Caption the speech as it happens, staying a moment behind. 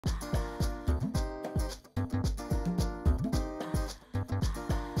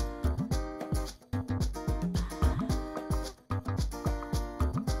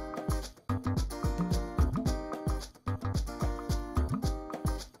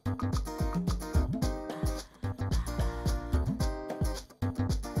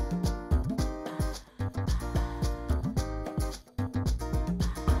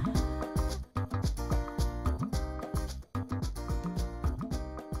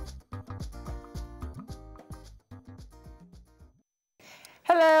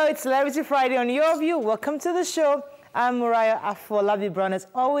Hello, it's Celebrity Friday on Your View. Welcome to the show. I'm Mariah Afolabi Brown. As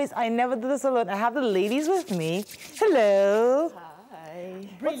always, I never do this alone. I have the ladies with me. Hello. Hi.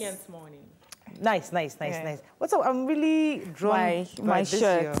 Brilliant morning. Nice. What's up? I'm really drawn to my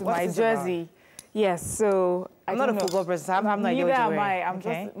shirt, my jersey. Yes, so I'm not a football person. I'm not. Neither am I. I'm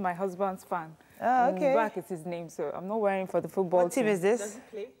just my husband's fan. Oh, okay. Back is his name, so I'm not wearing for the football What team is this? Does he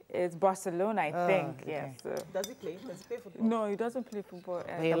play? It's Barcelona, I think. Okay. Yes. So. Does he play? Does he play football? No, he doesn't play football.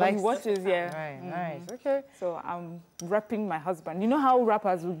 He But he watches, yeah. Right, nice. Okay. So I'm repping my husband. You know how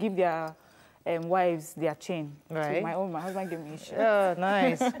rappers will give their wives their chain? Right. So my husband gave me a shirt. Oh,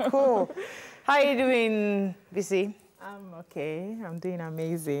 nice. Cool. How are you doing, BC? I'm okay. I'm doing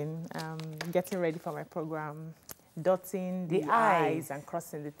amazing. I'm getting ready for my program. Dotting the I's and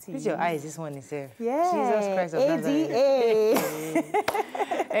crossing the T's. Who's your eyes this morning, sir? Yeah. Jesus Christ of Nazareth.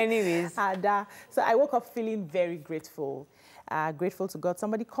 Anyways. So I woke up feeling very grateful. Grateful to God.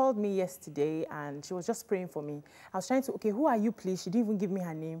 Somebody called me yesterday and she was just praying for me. I was trying to, okay, who are you, please? She didn't even give me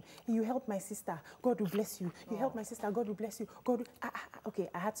her name. You helped my sister. God will bless you. You helped my sister. God will bless you. God will... Okay,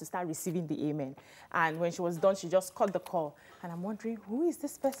 I had to start receiving the amen. And when she was done, she just cut the call. And I'm wondering, who is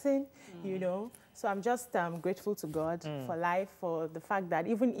this person? You know? So I'm just grateful to God for life, for the fact that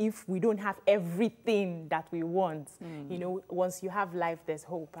even if we don't have everything that we want, you know, once you have life, there's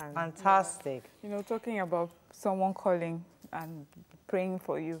hope. And, fantastic. You know, talking about someone calling and praying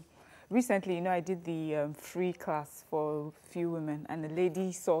for you. Recently, you know, I did the free class for a few women, and the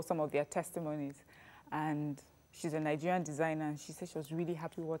lady saw some of their testimonies, and she's a Nigerian designer, and she said she was really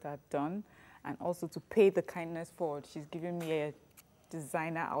happy with what I'd done, and also to pay the kindness forward, she's given me a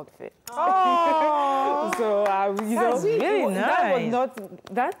designer outfit. Oh, so you that's know, really nice. That was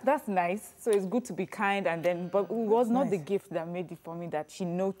not that's nice. So it's good to be kind, and then, but it was not the gift that made it for me. That she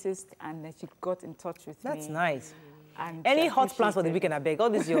noticed and then she got in touch with me. That's nice. And any hot plans for the weekend? I beg. All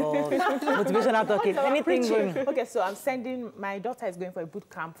this your motivational talking. Anything going? Okay, so I'm sending my daughter is going for a boot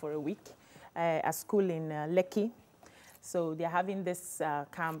camp for a week at school in Lekki. So they're having this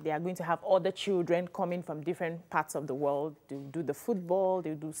camp. They are going to have other children coming from different parts of the world to do the football,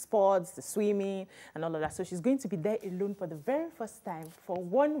 they do sports, the swimming, and all of that. So she's going to be there alone for the very first time for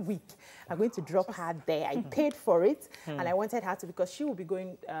 1 week. I'm going to drop her there. I paid for it, and I wanted her to because she will be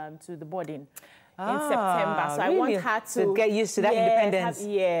going to the boarding in September. So really? I want her to get used to that independence.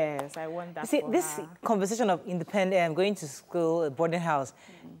 Yes, I want that. See, this conversation of independent, going to school, boarding house.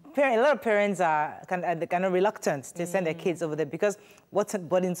 A lot of parents are kind of reluctant to send their kids over there because what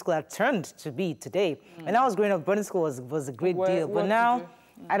boarding school had turned to be today. When I was growing up, boarding school was a great deal. But now,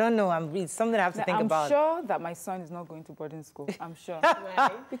 I don't know. It's something I have to think about. I'm sure that my son is not going to boarding school. I'm sure.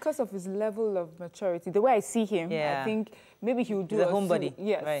 Right. Because of his level of maturity. The way I see him, I think maybe he will do a homebody.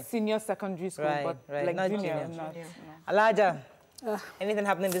 Yes, senior secondary school, but like not junior. Not. Alaja, anything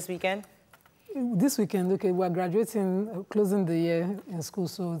happening this weekend? This weekend, okay, we're graduating, closing the year in school,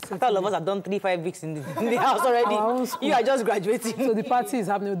 so... I thought all of us have done 3-5 weeks in the house already. You are just graduating. So the party is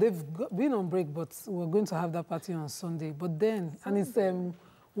happening. They've been on break, but we're going to have that party on Sunday. But then, and it's,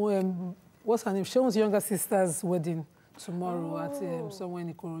 what's her name? Sean's younger sister's wedding tomorrow at somewhere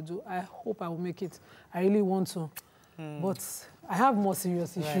in Ikorodu. I hope I will make it. I really want to. But I have more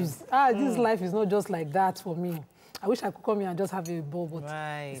serious issues. This life is not just like that for me. I wish I could come here and just have a ball, but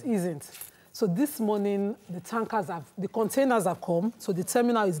it isn't. So this morning, the containers have come, so the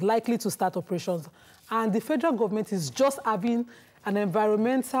terminal is likely to start operations. And the federal government is just having an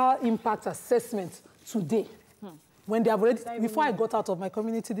environmental impact assessment today. When they have already, before I got out of my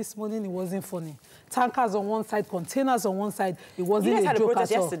community this morning, it wasn't funny. Tankers on one side, containers on one side, it wasn't a joke at all. You guys had a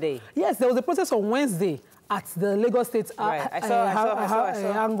protest yesterday? Yes, there was a protest on Wednesday at the Lagos State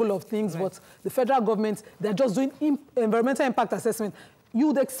angle of things, but the federal government, they're just doing environmental impact assessment. You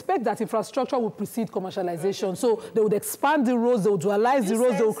would expect that infrastructure will precede commercialization. So they would expand the roads, they would dualize the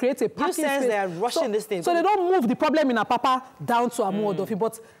roads, they will create a parking space. They are rushing this thing. So they don't move the problem in Apapa down to Amuodofi.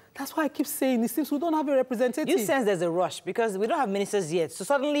 But that's why I keep saying, it seems we don't have a representative. You sense there's a rush because we don't have ministers yet. So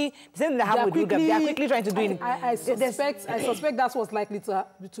suddenly, the same thing that happened with Ugab, they are quickly trying to do it. I suspect that's what's likely to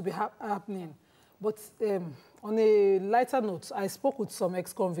be happening. But on a lighter note, I spoke with some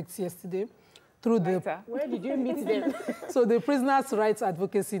ex-convicts yesterday. Where did you meet them? So the Prisoners' Rights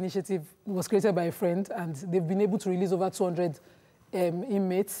Advocacy Initiative was created by a friend, and they've been able to release over 200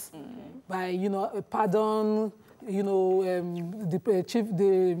 inmates by, a pardon, the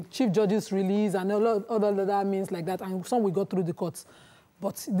chief judge's release and a lot of other means like that. And some we got through the courts.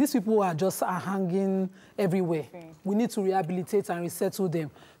 But these people are hanging everywhere. We need to rehabilitate and resettle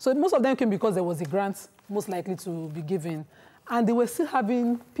them. So most of them came because there was a grant most likely to be given. And they were still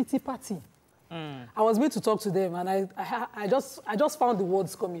having pity party. I was made to talk to them, and I just found the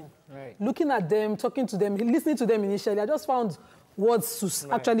words coming. Right. Looking at them, talking to them, listening to them initially, I just found words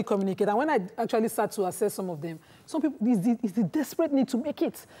to actually communicate. And when I actually start to assess some of them, some people, it's the desperate need to make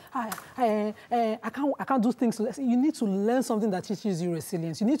it. I can't do things. You need to learn something that teaches you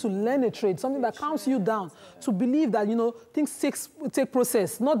resilience. You need to learn a trade, something that calms you down, to believe that, you know, things take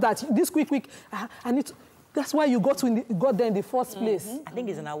process. Not that this quick, I need to. That's why you got there in the first place. I think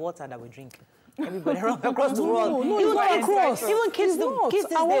it's in our water that we drink. Everybody across the world. No, even across. Even kids, kids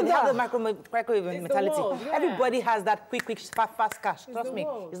these days, they have the microwave mentality. Yeah. Everybody has that quick, fast cash. Trust me,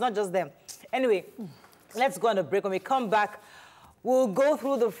 it's not just them. Anyway, let's go on a break. When we come back, we'll go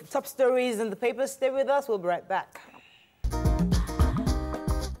through the top stories in the papers. Stay with us. We'll be right back.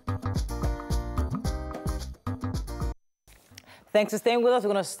 Thanks for staying with us.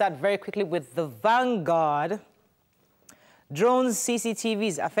 We're going to start very quickly with the Vanguard. Drones,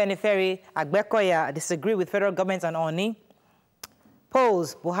 CCTVs, Afenifere, Agbekoya disagree with federal government and Oni.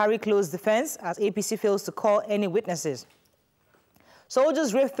 Polls, Buhari closed defense as APC fails to call any witnesses.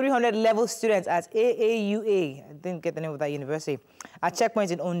 Soldiers raped 300 level students at AAUA. I didn't get the name of that university. At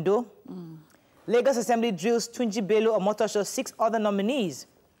checkpoints in Ondo. Lagos Assembly drills Tunji Bello Omotosho 6 other nominees.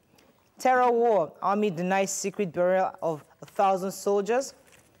 Terror war, Army denies secret burial of 1,000 soldiers.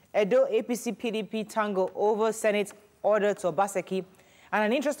 Edo APC PDP tango over Senate order to Obaseki. And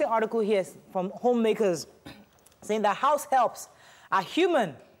an interesting article here from Homemakers saying that house helps are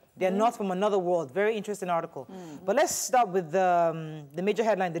human. They're not from another world. Very interesting article. But let's start with the major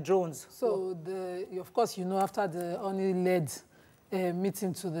headline, the drones. So, of course, you know, after the only-led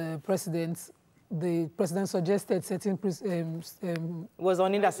meeting to the president suggested certain was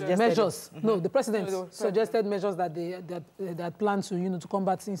only that suggested measures. No, the president suggested measures that plan to, you know, to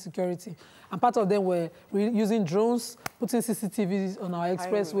combat insecurity, and part of them were using drones, putting CCTVs on our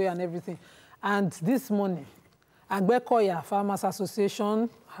expressway and everything. And this morning, Agbekoya Farmers Association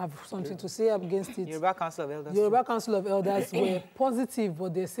have something to say against it. Yoruba Council of Elders. Yoruba Council of Elders were positive,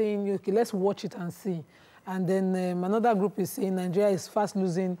 but they're saying, okay, let's watch it and see. And then another group is saying Nigeria is fast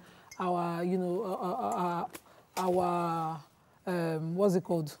losing our, you know, what's it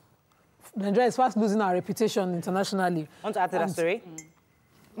called? Nigeria is fast losing our reputation internationally. Want to add to that story?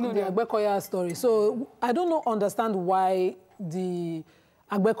 No, the Agbekoya story. So I don't understand why the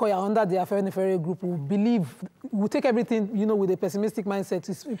Agbekoya under the Afenifere group will take everything, you know, with a pessimistic mindset.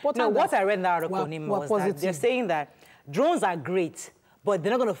 It's important. No, what I read in the article, Nima, was that they're saying that drones are great, but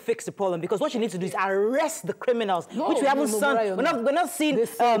they're not going to fix the problem, because what you need to do is arrest the criminals, which we haven't seen. We're not seeing. They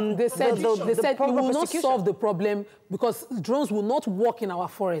said it will not solve the problem, because drones will not work in our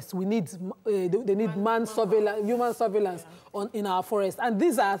forests. We need they need human surveillance in our forest, and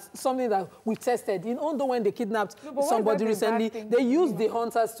these are something that we tested in Ondo when they kidnapped somebody recently. They used the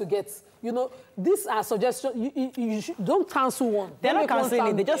hunters to get. You know, these are suggestions. You don't cancel one. They're not canceling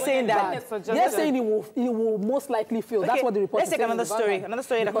it. They're just saying that. They're saying it will most likely fail. Okay, that's what the report is saying. Let's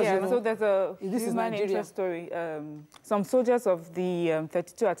take another story. So there's a human interest story. Some soldiers of the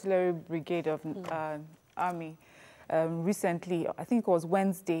 32 Artillery Brigade of Army recently, I think it was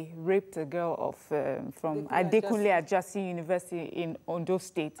Wednesday, raped a girl from Adekunle Ajasi University in Ondo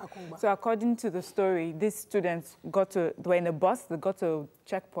State. So according to the story, these students were in a bus, they got to a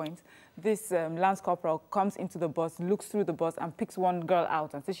checkpoint. This Lance Corporal comes into the bus, looks through the bus and picks one girl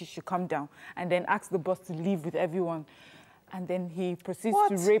out and says she should come down, and then asks the bus to leave with everyone. And then he proceeds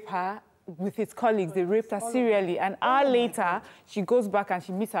to rape her with his colleagues. They raped her serially. An hour later, she goes back and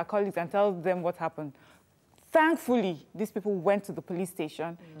she meets her colleagues and tells them what happened. Thankfully, these people went to the police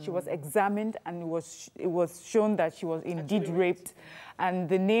station. She was examined, and it was shown that she was indeed raped. And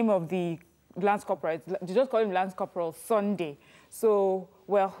the name of the Lance Corporal, they just call him Lance Corporal Sunday. So,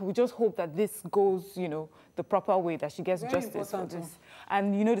 well, we just hope that this goes, you know, the proper way, that she gets justice for this.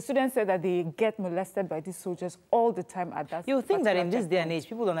 And, you know, the students said that they get molested by these soldiers all the time at that. You think that in this day and age,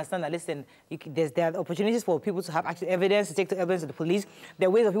 people understand that, listen, there are opportunities for people to have actual evidence, to take the evidence to the police. There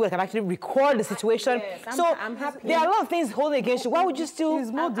are ways of people that can actually record the situation. Yes, so I'm happy. There are a lot of things holding against you. Why would you still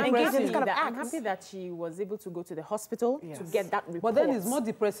engage in this kind of acts? I'm happy that she was able to go to the hospital to get that report. But then it's more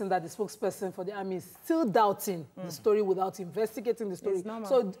depressing that the spokesperson for the army is still doubting the story without investigating the story.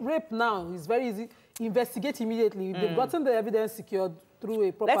 So rape now is very easy. Investigate immediately. They've gotten the evidence secured through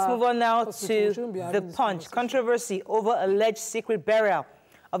a proper... Let's move on now to the Punch. Controversy over alleged secret burial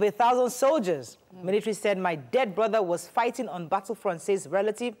of 1,000 soldiers. Military said, my dead brother was fighting on battlefront, says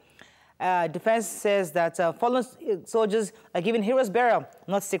relative. Defense says that fallen soldiers are given heroes burial,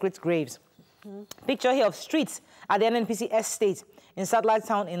 not secret graves. Picture here of streets at the NNPC estate in Satellite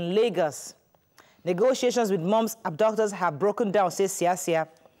Town in Lagos. Negotiations with mom's abductors have broken down, says Siasia.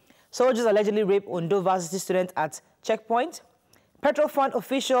 Soldiers allegedly rape Ondo varsity student at checkpoint. Petrol fund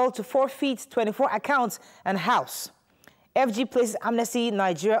official to forfeit 24 accounts and house. FG places Amnesty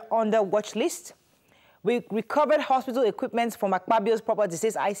Nigeria under watch list. We recovered hospital equipment from Akpabio's property,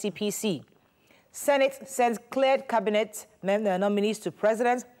 says ICPC. Senate sends cleared cabinet nominees to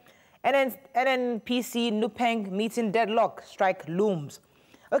president. NNPC Nupeng meeting deadlock, strike looms.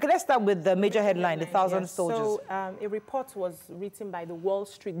 Okay, let's start with the major headline, the 1,000 soldiers. So a report was written by the Wall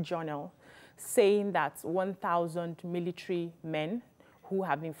Street Journal saying that 1,000 military men who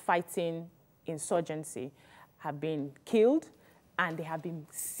have been fighting insurgency have been killed and they have been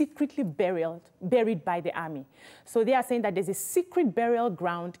secretly buried by the army. So they are saying that there's a secret burial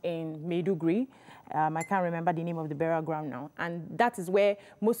ground in Maiduguri. I can't remember the name of the burial ground now. And that is where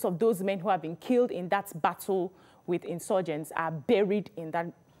most of those men who have been killed in that battle with insurgents are buried in that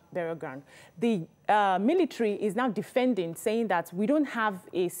burial ground. The military is now defending, saying that we don't have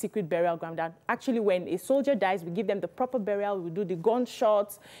a secret burial ground. That actually, when a soldier dies, we give them the proper burial. We do the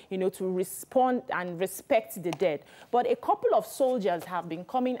gunshots, you know, to respond and respect the dead. But a couple of soldiers have been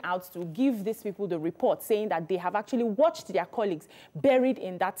coming out to give these people the report, saying that they have actually watched their colleagues buried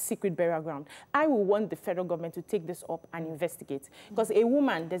in that secret burial ground. I will want the federal government to take this up and investigate. Because a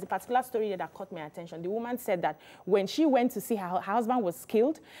woman, there's a particular story there that caught my attention. The woman said that when she went to see her husband was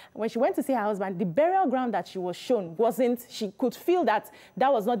killed, when she went to see her husband, the burial ground that she was shown wasn't, she could feel that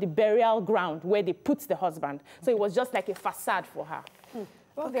that was not the burial ground where they put the husband. So it was just like a facade for her.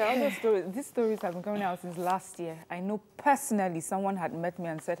 Well, there are other stories. These stories have been coming out since last year. I know personally someone had met me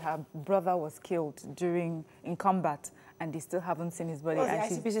and said her brother was killed in combat and they still haven't seen his body. What's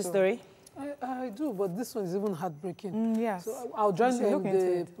the ICPC story? I do, but this one is even heartbreaking. Yes. So I'll join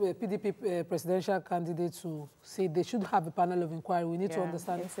the PDP presidential candidate to say they should have a panel of inquiry. We need to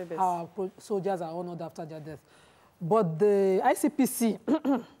understand how our soldiers are honored after their death. But the ICPC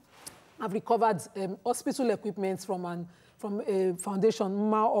have recovered hospital equipment from a foundation,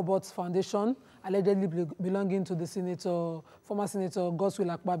 Mao Obot's Foundation, allegedly belonging to the former Senator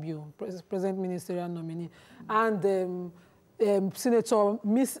Godswill Akpabio, present ministerial nominee, and Senator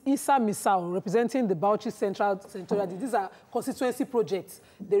Issa Misau, representing the Bauchi Central. These are constituency projects.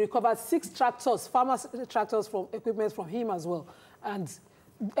 They recovered 6 tractors, farmers' tractors from equipment from him as well. And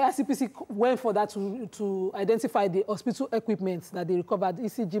ICPC went for that to identify the hospital equipment that they recovered,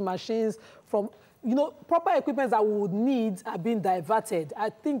 ECG machines from, you know, proper equipment that we would need are being diverted.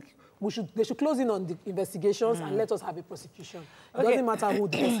 I think they should close in on the investigations and let us have a prosecution. It doesn't matter who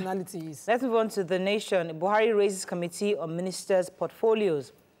the personality is. Let's move on to The Nation. Buhari raises committee on ministers'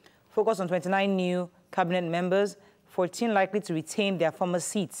 portfolios. Focus on 29 new cabinet members, 14 likely to retain their former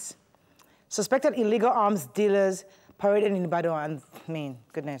seats. Suspected illegal arms dealers paraded in Ibadan, and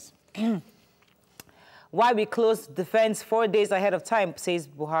goodness. Why we closed defense 4 days ahead of time, says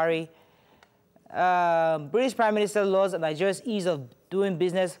Buhari. British Prime Minister laws Nigeria's ease of doing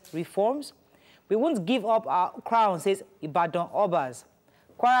business reforms. We won't give up our crown, says Ibadan Obas.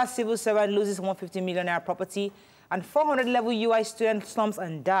 Kwara civil servant loses 150 million naira property, and 400 level UI student slumps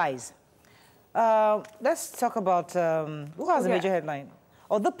and dies. Let's talk about who has a major headline?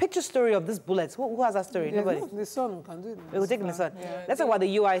 Or the picture story of this bullets. Who has that story? Nobody. The Sun can do it. We'll take the Sun. Let's talk about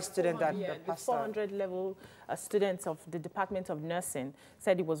the UI student that passed the 400 level students of the Department of Nursing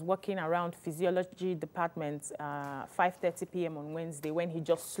said he was working around physiology department 5:30 p.m. on Wednesday when he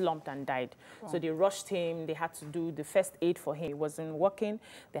just slumped and died. So they rushed him. They had to do the first aid for him. He wasn't working.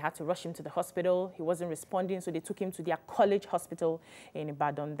 They had to rush him to the hospital. He wasn't responding, so they took him to their college hospital in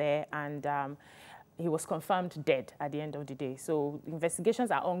Ibadan there, and he was confirmed dead at the end of the day. So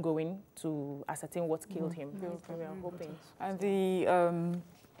investigations are ongoing to ascertain what killed him. We are hoping. And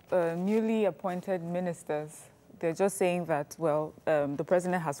the newly appointed ministers, they're just saying that, well, the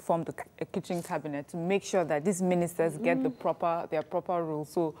president has formed a kitchen cabinet to make sure that these ministers get their proper roles.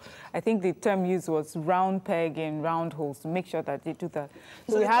 So I think the term used was round peg in round holes, to make sure that they do that.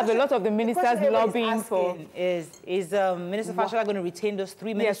 So we have a lot of the ministers lobbying for... Is Minister Fashola going to retain those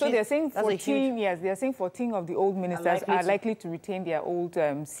 3 ministries? Yeah, so they're saying 14, they're saying 14 of the old ministers are likely to retain their old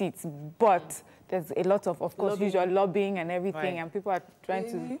seats, but... There's a lot of course, usual lobbying and everything, and people are trying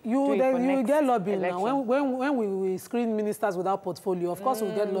to you get lobbying election. Now. When we screen ministers without portfolio, of course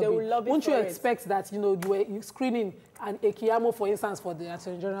we'll get lobbying. Won't you expect that, you know, you're screening a Kiyamo, for instance, for the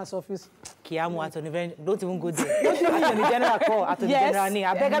Attorney General's office? Kiamu at don't even go there. At the general call, at the general name.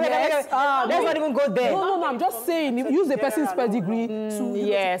 I beg. Let's not even go there. No, I'm just saying, use the person's pedigree to...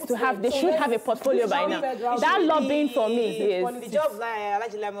 Yes, to have, they should have a portfolio by now. That lobbying for me is... The job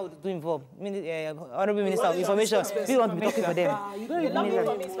like Lama would do involve. Honorable Minister of Information. We want to be talking for them. The lobbying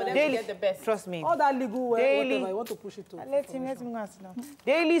for me is for them to get the best. Trust me. All that legal whatever, I want to push it to... Let him go now.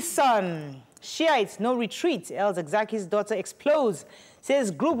 Daily Sun. Shiites, no retreat. El Zakzaki's daughter explodes. Says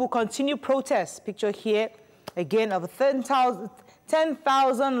group will continue protests. Picture here again of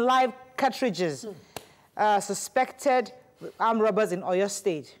 10,000 live cartridges. Suspected armed robbers in Oyo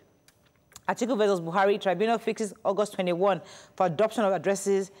State. Atiku versus Buhari. Tribunal fixes August 21 for adoption of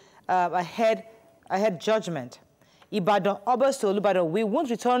addresses ahead judgment. Ibadan, Obas to Olubadan. We won't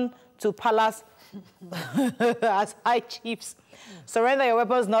return to palace as high chiefs. Surrender your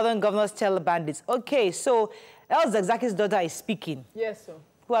weapons, northern governors tell the bandits. Okay, so El Zakzaki's daughter is speaking. Yes, sir.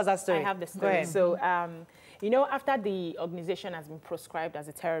 Who has that story? I have the story. So, you know, after the organization has been proscribed as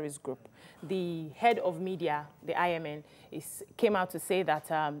a terrorist group, the head of media, the IMN, came out to say that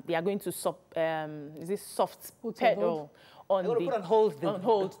they are going to soft pedal on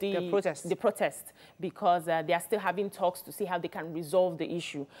the protest because they are still having talks to see how they can resolve the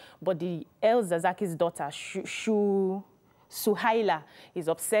issue. But the El Zakzaki's daughter, Suhaila, is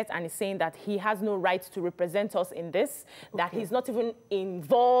upset and is saying that he has no right to represent us in this, that he's not even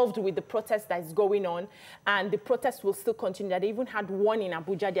involved with the protest that is going on, and the protest will still continue. That they even had one in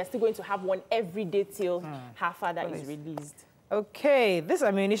Abuja. They're still going to have one every day till her father is released. Okay, this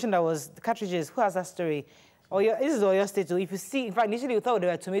ammunition that was the cartridges, who has that story? This is Oyo State. So if you see, in fact, initially we thought they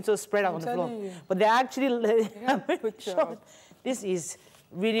were tomatoes spread out on the floor, but they're actually This is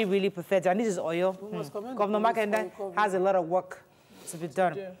really, really pathetic. And this is Oyo. Governor Makenda has a lot of work to be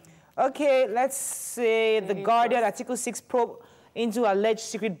done. Okay, let's say the Guardian, Article 6 probe into alleged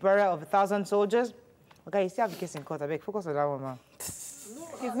secret burial of 1,000 soldiers. Okay, you still have the case in court. I beg, focus on that one, man.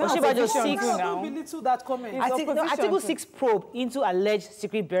 Article 6 probe into alleged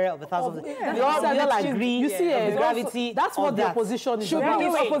secret burial of 1,000. We all agree. You see, the gravity. That's what the opposition is about.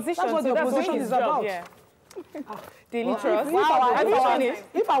 That's what the opposition is about. Daily Trust.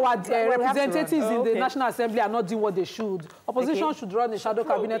 If our representatives in the National Assembly are not doing what they should, opposition should run a shadow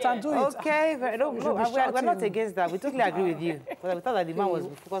cabinet and do it. Okay, we're not against that. We totally agree with you. But we thought that the man was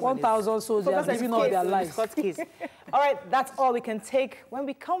focused on 1,000 soldiers giving up their lives. All right, that's all we can take. When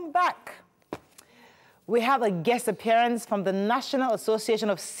we come back, we have a guest appearance from the National Association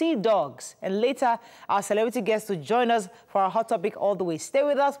of Sea Dogs. And later, our celebrity guest will join us for our hot topic all the way. Stay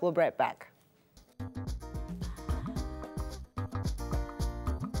with us. We'll be right back.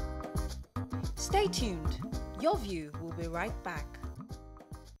 Stay tuned. Your View will be right back.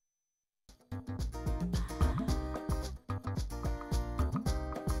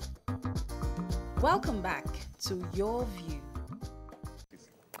 Welcome back to Your View.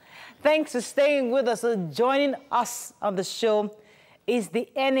 Thanks for staying with us. So joining us on the show is the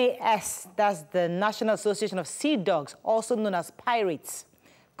NAS, that's the National Association of Sea Dogs, also known as Pirates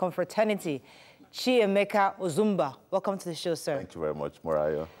Confraternity. Chiemeka Ozumba, welcome to the show, sir. Thank you very much,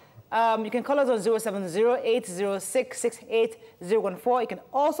 Mariah. You can call us on 070-806-68014. You can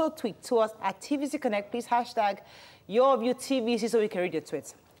also tweet to us at TVC Connect. Please hashtag YourViewTVC so we can read your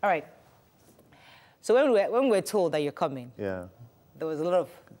tweets. All right. So when we were told that you're coming, there was a lot of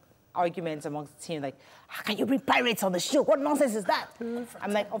arguments amongst the team, like, how can you bring pirates on the show? What nonsense is that?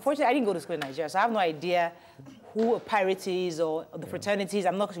 I'm like, unfortunately, I didn't go to school in Nigeria, so I have no idea who a pirate is or the fraternities.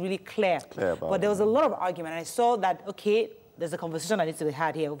 I'm not really clear but there was a lot of argument, and I saw that, okay, there's a conversation that needs to be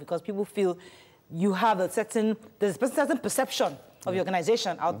had here because people feel you have there's a certain perception of your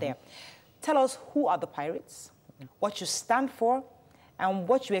organization out there. Tell us, who are the pirates, what you stand for, and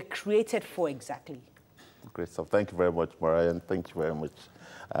what you were created for exactly. Great stuff. Thank you very much, Mariah, and thank you very much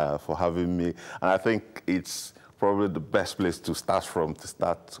for having me. And I think it's probably the best place to start from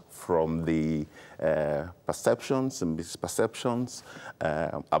the perceptions and misperceptions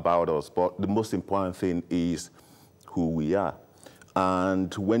about us. But the most important thing is who we are.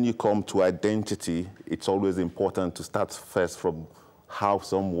 And when you come to identity, it's always important to start first from how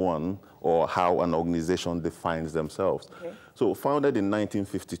someone or how an organization defines themselves. Okay. So founded in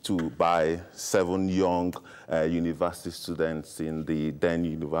 1952 by 7 young university students in the then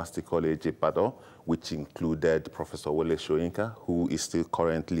University College Ibadan, which included Professor Wole Soyinka, who is still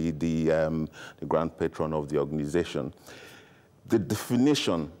currently the grand patron of the organization. The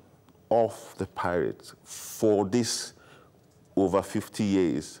definition of the pirates for this over 50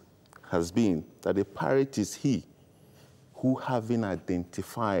 years has been that a pirate is he who, having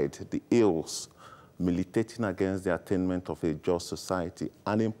identified the ills militating against the attainment of a just society,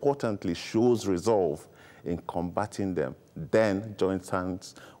 and importantly, shows resolve in combating them, then joins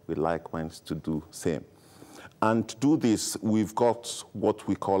hands with like minds to do same. And to do this, we've got what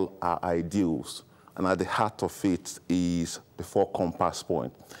we call our ideals, and at the heart of it is the 4 compass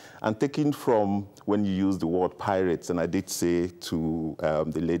point. And taking from when you use the word pirates, and I did say to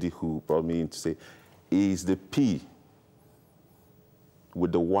the lady who brought me in to say, is the P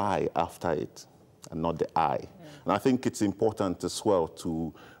with the Y after it, and not the I. And I think it's important as well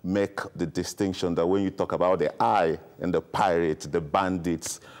to make the distinction that when you talk about the I and the pirates, the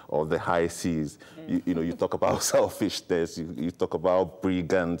bandits of the high seas, you know, you talk about selfishness, you talk about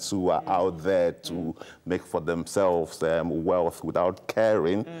brigands who are out there to make for themselves wealth without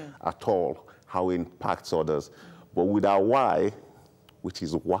caring at all how it impacts others. But with our why, which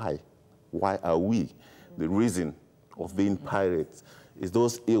is why are we? The reason of being pirates is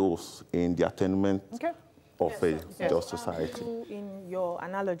those ills in the attainment of a just society. In your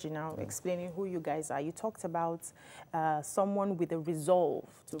analogy now, explaining who you guys are, you talked about someone with a resolve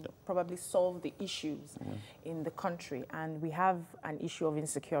to probably solve the issues in the country, and we have an issue of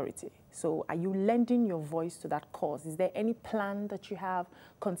insecurity. So are you lending your voice to that cause? Is there any plan that you have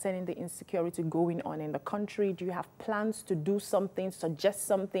concerning the insecurity going on in the country? Do you have plans to do something, suggest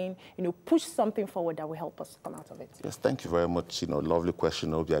something, you know, push something forward that will help us come out of it? Yes, thank you very much. You know, lovely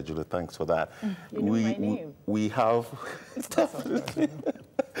question, Obia Julia. Thanks for that. You know my name. We have definitely,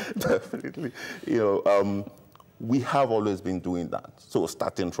 definitely. You know, we have always been doing that. So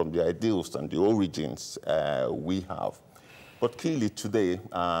starting from the ideals and the origins, we have. But clearly today,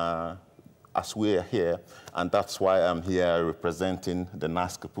 as we are here, and that's why I'm here representing the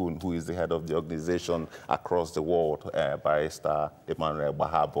NASCAPUN, who is the head of the organization across the world, Barrister Emmanuel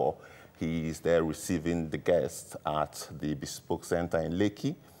Bahabo. He is there receiving the guests at the Bespoke Center in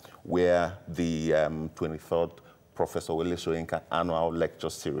Lekki, where the 23rd Professor Wole Soyinka annual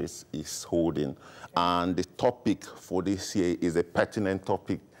lecture series is holding. And the topic for this year is a pertinent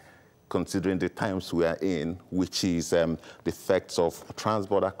topic considering the times we are in, which is the effects of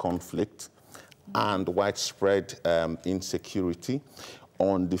transborder conflict and widespread insecurity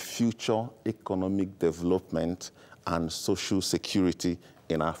on the future economic development and social security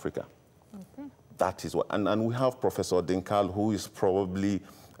in Africa. That is what, and we have Professor Dinkal, who is probably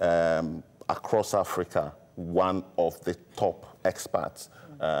across Africa one of the top experts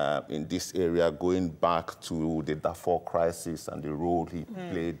in this area, going back to the Darfur crisis and the role he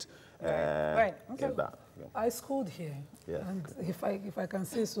played in that. Yeah. I schooled here, and if I can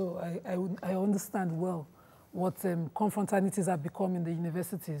say so, I understand well what confraternities have become in the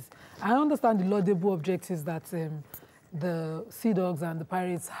universities. I understand the laudable objectives that the Sea Dogs and the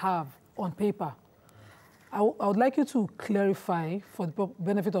Pirates have on paper. I would like you to clarify, for the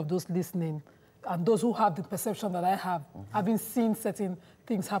benefit of those listening and those who have the perception that I have, having seen certain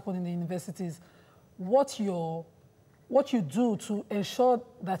things happen in the universities, what you do to ensure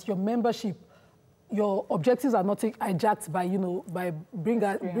that your membership, your objectives are not hijacked by, you know, by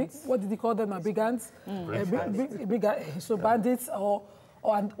what did he call them, brigands? So bandits,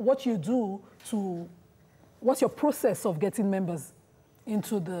 and what you do to, what's your process of getting members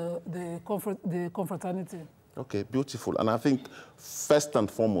into the confraternity? Okay, beautiful. And I think first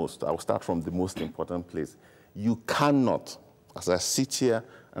and foremost, I'll start from the most important place. You cannot, as I sit here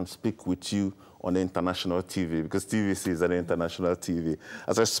and speak with you on international TV, because TVC is an international TV,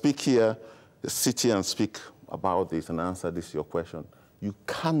 as I speak here, sit here and speak about this and answer this your question, you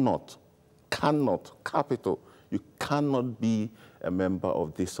cannot, you cannot be a member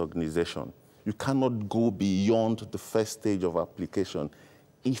of this organization. You cannot go beyond the first stage of application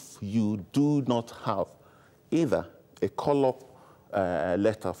if you do not have either a call-up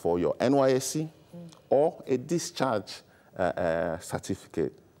letter for your NYSC or a discharge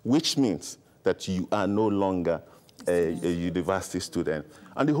certificate, which means that you are no longer a university student.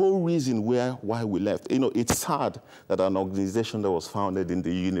 And the whole reason why we left, you know, it's sad that an organization that was founded in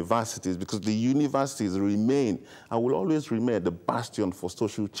the universities, because the universities remain and will always remain the bastion for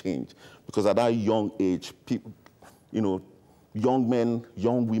social change, because at that young age, people, you know, young men,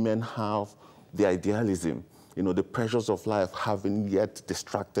 young women have the idealism. You know, the pressures of life haven't yet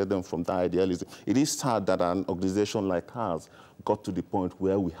distracted them from that idealism. It is sad that an organization like ours got to the point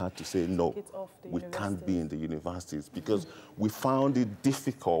where we had to say, no, we can't be in the universities, because we found it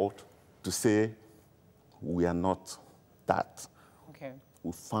difficult to say we are not that. Okay.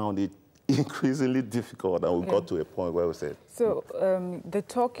 We found it increasingly difficult, and we got to a point where we said... So the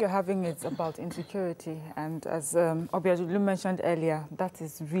talk you're having is about insecurity, and as Obiajulu mentioned earlier, that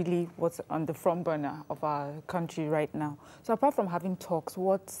is really what's on the front burner of our country right now. So apart from having talks,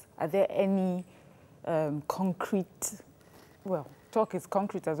 are there any concrete, well, talk is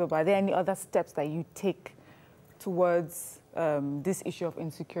concrete as well, but are there any other steps that you take towards this issue of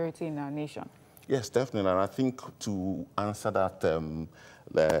insecurity in our nation? Yes, definitely. And I think to answer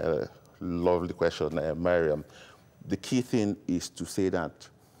that lovely question, Mariam, the key thing is to say that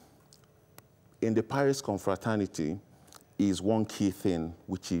in the Paris confraternity is one key thing,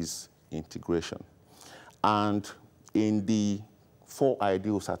 which is integration. And in the 4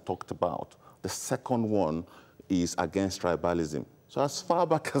 ideals I talked about, the second one is against tribalism. So as far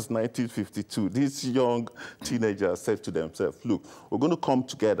back as 1952, these young teenagers said to themselves, look, we're going to come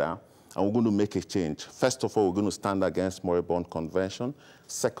together and we're going to make a change. First of all, we're going to stand against moribund convention.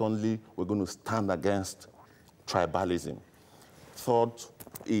 Secondly, we're going to stand against tribalism. Third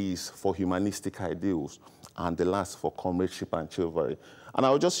is for humanistic ideals. And the last for comradeship and chivalry. And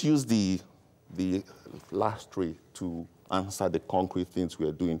I'll just use the last 3 to answer the concrete things we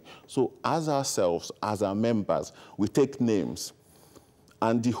are doing. So as ourselves, as our members, we take names.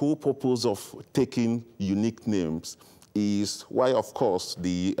 And the whole purpose of taking unique names is why, of course,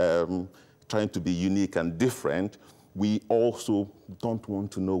 the trying to be unique and different, we also don't want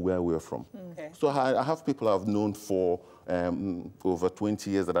to know where we're from. Okay. So I have people I've known for over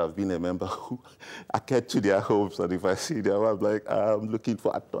 20 years that I've been a member who I get to their homes, and if I see them, I'm like, I'm looking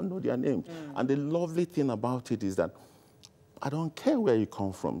for, I don't know their names. And the lovely thing about it is that I don't care where you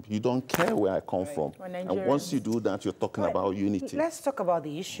come from. You don't care where I come from. And once you do that, you're talking about unity. Let's talk about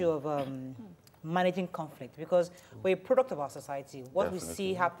the issue of managing conflict, because we're a product of our society. What we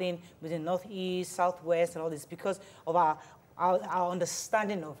see happening within Northeast, Southwest, and all this, because of our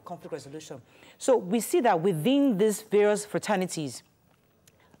understanding of conflict resolution. So we see that within these various fraternities,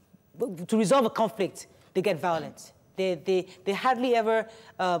 to resolve a conflict, they get violent. They hardly ever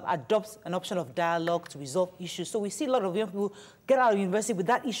adopt an option of dialogue to resolve issues. So we see a lot of young people get out of university with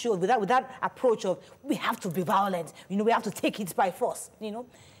that issue, with that approach of, we have to be violent, you know, we have to take it by force, you know.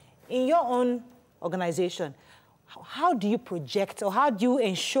 In your own organization, how do you project, or how do you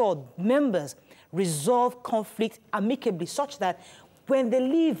ensure members resolve conflict amicably, such that when they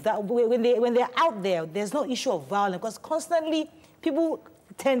leave, that when they're out there, there's no issue of violence? Because constantly people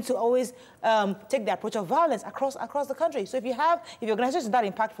tend to always take the approach of violence across the country. So if your organization is that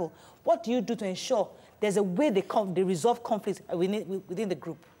impactful, what do you do to ensure there's a way they resolve conflicts within the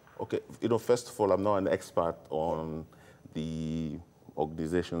group? Okay, you know, first of all, I'm not an expert on the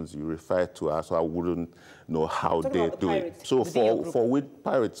organizations you refer to, so I wouldn't know how they do it. So for with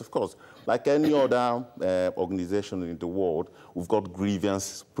pirates, of course, like any other organization in the world, we've got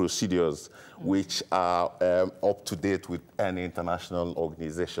grievance procedures which are up to date with any international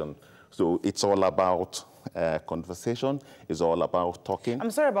organization. So it's all about conversation, it's all about talking.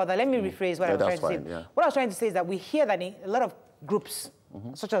 I'm sorry about that. Let me rephrase what I was trying to say. Yeah. What I was trying to say is that we hear that in a lot of groups,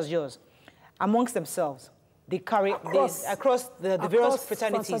 such as yours, amongst themselves, they carry across the various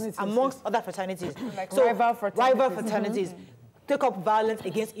fraternities, amongst other fraternities. Like so rival fraternities take up violence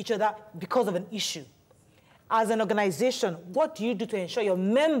against each other because of an issue. As an organization, what do you do to ensure your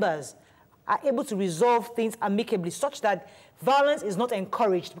members are able to resolve things amicably, such that violence is not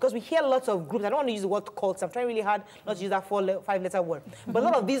encouraged? Because we hear lots of groups, I don't want to use the word cults, I'm trying really hard not to use that 5-letter word, but a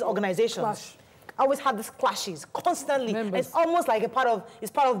lot of these organizations always have these clashes constantly. It's almost like part of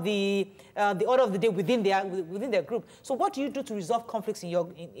the order of the day within their group. So what do you do to resolve conflicts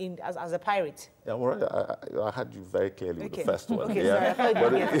as a pirate? Yeah, well, I heard you very clearly with the first one. Okay, yeah.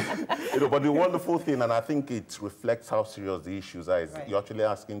 Sorry. But the wonderful thing, and I think it reflects how serious the issues are, is you're actually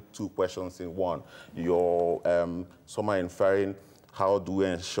asking 2 questions in one. You're somehow inferring, how do we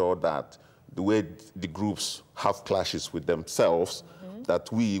ensure that the way the groups have clashes with themselves,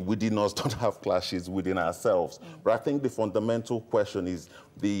 that we within us don't have clashes within ourselves. But I think the fundamental question is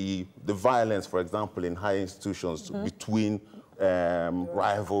the violence, for example, in higher institutions between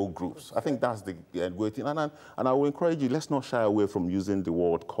rival groups. I think that's the great thing. And I will encourage you, let's not shy away from using the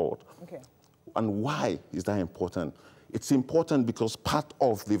word court. Okay. And why is that important? It's important because part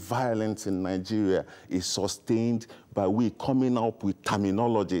of the violence in Nigeria is sustained by we coming up with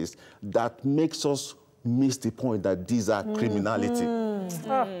terminologies that makes us miss the point that these are criminality.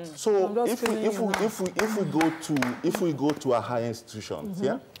 So if we go to our higher institutions,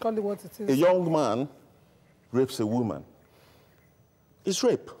 call it what it is. A young man rapes a woman. It's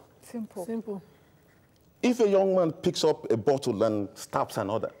rape. Simple. If a young man picks up a bottle and stabs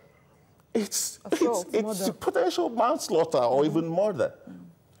another, it's potential manslaughter or even murder.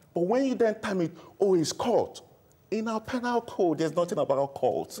 But when you then term it, oh, it's caught. In our penal code, there's nothing about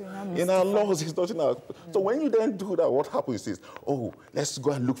courts. In our laws, there's nothing about. So when you then do that, what happens is, oh, let's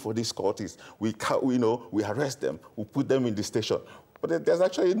go and look for these courts. We arrest them, we put them in the station. But there's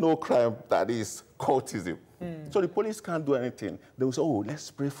actually no crime that is cultism. So the police can't do anything. They will say, oh, let's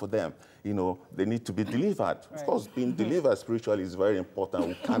pray for them. You know, they need to be delivered. Of course, being delivered spiritually is very important.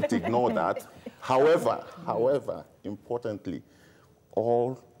 We can't ignore that. However, importantly,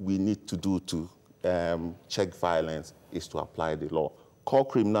 all we need to do to check violence is to apply the law. Call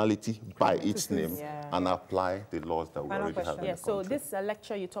criminality by its name and apply the laws that we already have in the so country. this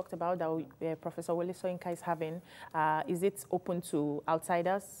lecture you talked about that Professor Wole Soyinka is having, is it open to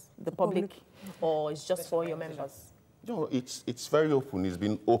outsiders, the public, or it's just for your members? No, it's very open. It's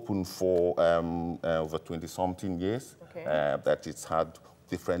been open for over 20-something years. That it's had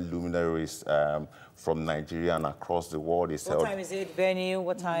different luminaries from Nigeria and across the world. It's what time is it? Venue?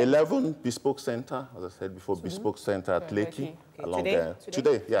 What time? 11 Bespoke Center, as I said before, Bespoke Center at Lekki. Along there.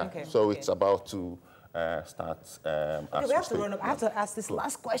 Today, yeah. So it's about to start. We have to run up. I have to ask this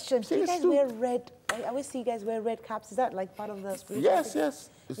last question. Do you guys wear red? I always see you guys wear red caps. Is that like part of the spiritual? Yes.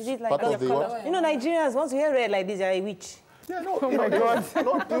 Is it like part of the what? You know, Nigerians, once you hear red like this, you're a witch. Yeah, no, oh my God.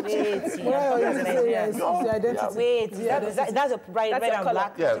 Wait, that's a bright red and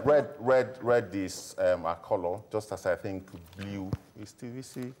black. Yeah, red is our color, just as I think blue is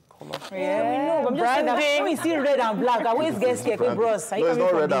TVC color. Yeah, we know. But when we see red and black, I always get scared. Bros, no, it's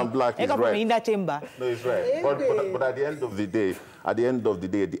not red and black, it's red. In that chamber. No, it's red. But at the end of the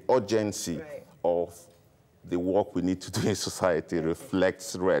day, the urgency of the work we need to do in society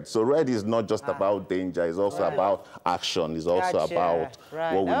reflects red. So red is not just about danger, it's also about action, it's also about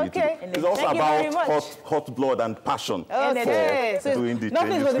what we need to do. It's also about hot blood and passion for doing the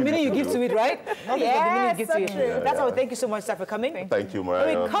nothing is for the meaning you give to it, right? Nothing is for the meaning you give to it. Yeah, that's all. Thank you so much, sir, for coming. Thank you, Mariah.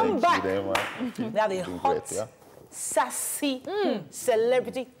 When we come back, we have a hot, sassy,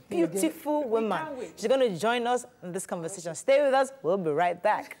 celebrity, beautiful woman. She's going to join us in this conversation. Stay with us. We'll be right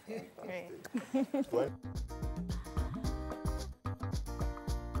back.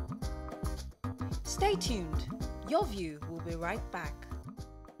 Stay tuned. Your View will be right back.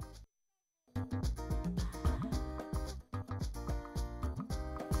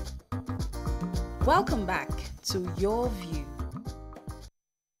 Welcome back to Your View.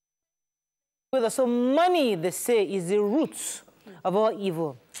 So money, they say, is the root of all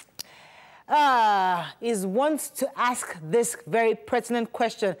evil. Is wants to ask this very pertinent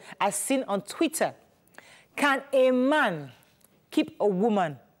question as seen on Twitter. Can a man keep a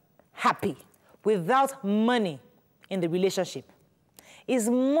woman happy without money in the relationship? Is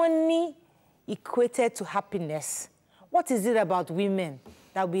money equated to happiness? What is it about women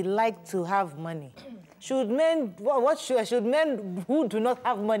that we like to have money? Should men, should men who do not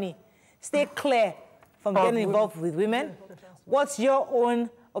have money stay clear from getting involved with women? What's your own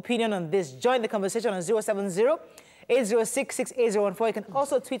opinion on this? Join the conversation on 070-806-6814. You can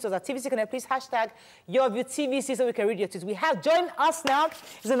also tweet us at TVC Connect. Please hashtag YourViewTVC so we can read your tweets. We have joined us now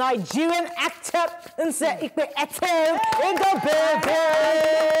is a Nigerian actor, Nse Ikpe-Etim, in the building.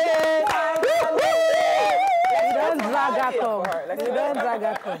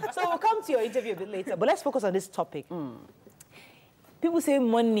 So we'll come to your interview a bit later, but let's focus on this topic. People say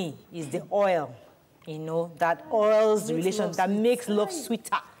money is the oil, you know, that oils the relation, that makes love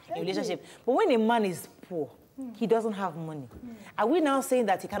sweeter in a relationship. But when a man is poor, he doesn't have money. Are we now saying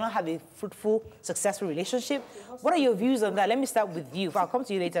that he cannot have a fruitful, successful relationship? What are your views on that? Let me start with you. I'll come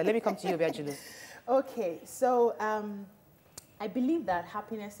to you later. Let me come to you, Virginia. Okay, so I believe that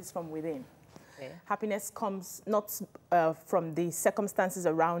happiness is from within. Happiness comes not from the circumstances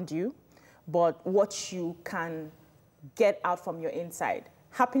around you, but what you can get out from your inside.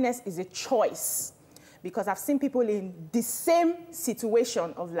 Happiness is a choice, because I've seen people in the same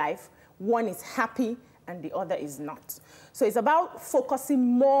situation of life. One is happy and the other is not. So it's about focusing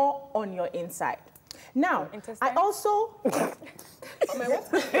more on your inside. Now, I also... Your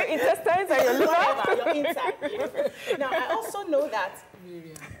intestines and your liver? Your inside. Now, I also know that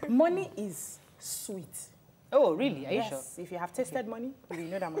money is sweet. Oh, really? Are you sure? Yes. If you have tasted money, you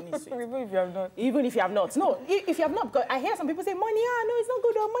know that money is sweet. Even if you have not. Even if you have not. No, if you have not. I hear some people say, money, no, it's not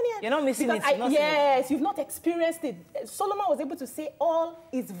good. Or money. You're not missing it. Yes, you've not experienced it. Solomon was able to say all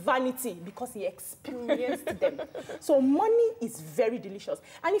is vanity because he experienced them. So money is very delicious.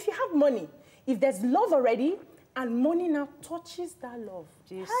 And if you have money, if there's love already, and money now touches that love.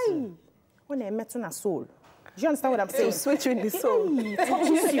 Hi. When I met on a soul. Do you understand what I'm saying? Switch in the soul. It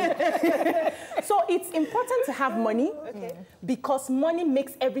touches you. So it's important to have money because money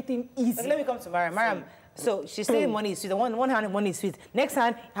makes everything easy. But let me come to Mariam. Mariam, so she's saying money is sweet. On one hand, money is sweet. Next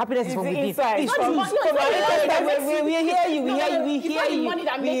hand, happiness is from within. Inside. We hear you. We hear you. Money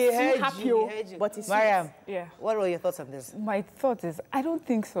that makes you happy. But it's Mariam, what are your thoughts on this? My thought is, I don't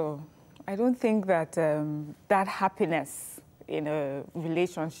think so. I don't think that that happiness in a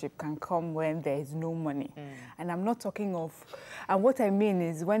relationship can come when there is no money. And I'm not talking of, and what I mean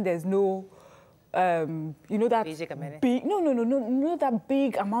is when there's no, you know, that big, no, that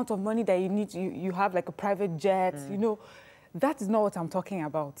big amount of money that you need, you have like a private jet, you know, that is not what I'm talking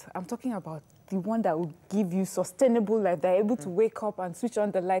about. I'm talking about the one that will give you sustainable life. They're able to wake up and switch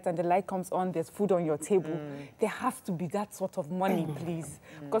on the light and the light comes on, there's food on your table. There has to be that sort of money, please.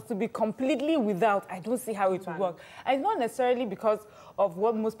 Because to be completely without, I don't see how it will work. And it's not necessarily because of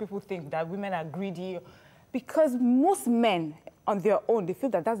what most people think, that women are greedy. Because most men, on their own, they feel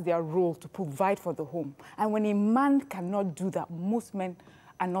that that's their role to provide for the home. And when a man cannot do that, most men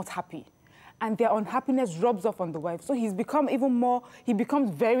are not happy. And their unhappiness rubs off on the wife. So he's become even more, he becomes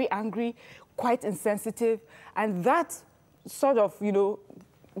very angry, quite insensitive. And that sort of, you know,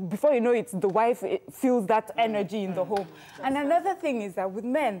 before you know it, the wife feels that energy in the home. And another thing is that with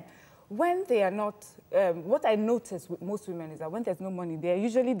men, when they are not, what I notice with most women is that when there's no money, they're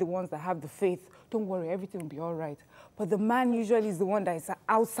usually the ones that have the faith. Don't worry, everything will be all right. But the man usually is the one that is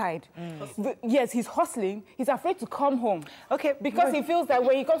outside. Yes, he's hustling. He's afraid to come home. Okay. Because he feels that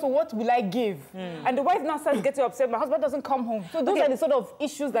when he comes home, what will I give? And the wife now starts getting upset. My husband doesn't come home. So those are the sort of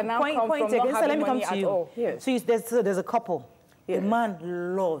issues that now come from not having money at all. Yes. So there's a couple. Yes. The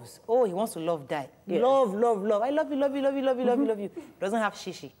man loves. Oh, he wants to love, die. Yes. Love, love, love. I love you, love you, love you, love you, love you, love you. Doesn't have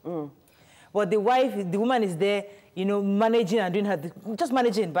shishi. But the wife, the woman is there, you know, managing and doing her, just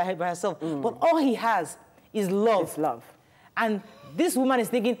managing by herself. But all he has is love. It's love. And this woman is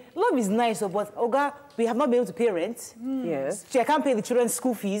thinking, love is nice, but Oga, we have not been able to pay rent. Yes. I can't pay the children's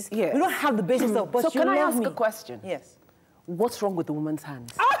school fees. Yes. We don't have the basic stuff, but so can I ask a question? Yes. What's wrong with the woman's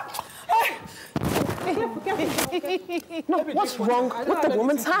hands? No, what's wrong with the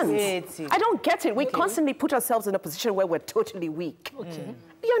woman's hands? I don't get it. We constantly put ourselves in a position where we're totally weak.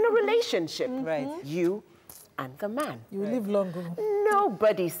 You're in a relationship. Right. You and the man. You live longer.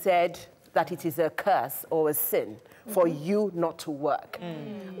 Nobody said that it is a curse or a sin for you not to work.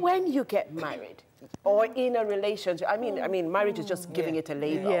 When you get married or in a relationship, I mean, marriage is just giving it a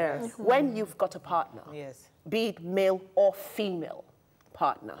label. Yes. When you've got a partner, be it male or female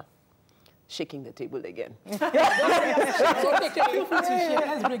partner, shaking the table again.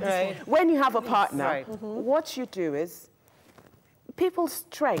 When you have a partner, what you do is, people's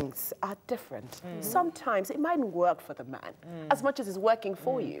strengths are different. Sometimes it mightn't work for the man as much as it's working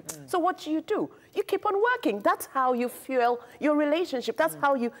for you. So what do? You keep on working. That's how you fuel your relationship. That's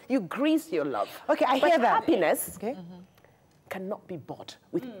how you grease your love. Okay, I hear that. Happiness cannot be bought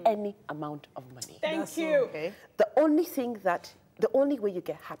with any amount of money. Thank you. Okay. The only way you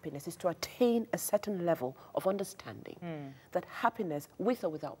get happiness is to attain a certain level of understanding that happiness, with or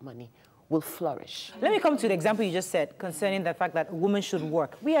without money, will flourish. Let me come to the example you just said concerning the fact that women should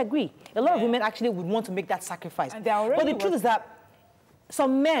work. We agree. A lot of women actually would want to make that sacrifice. And but the truth is that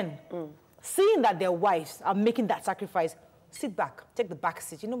some men, seeing that their wives are making that sacrifice, sit back, take the back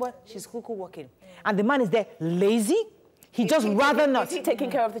seat. You know what? She's cuckoo working. And the man is there lazy. He just rather not. Is he taking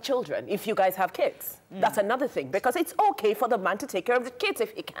care of the children if you guys have kids? That's another thing, because it's okay for the man to take care of the kids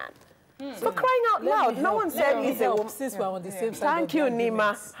if he can. For crying out loud, no one said he's a woman. Since we're on the same side. Thank you,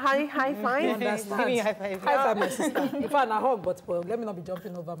 Nima. High five. Give me a high five. High five, my sister. In fact, I hug, but let me not be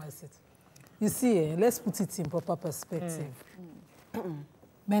jumping over my seat. You see, let's put it in proper perspective.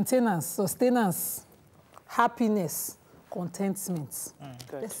 Maintenance, sustenance, happiness, contentment.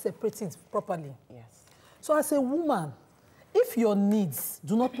 Let's separate it properly. Yes. So as a woman, if your needs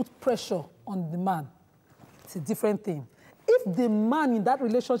do not put pressure on the man, it's a different thing. If the man in that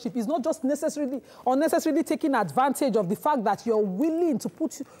relationship is not just unnecessarily taking advantage of the fact that you're willing to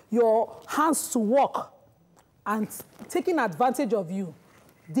put your hands to work and taking advantage of you,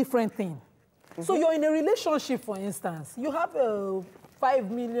 different thing. So you're in a relationship, for instance, you have a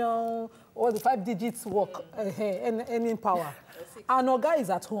 5 million or the 5 digits work, earning power, and our guy is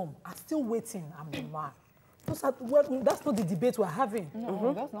at home and still waiting, I'm the man. That's not the debate we're having.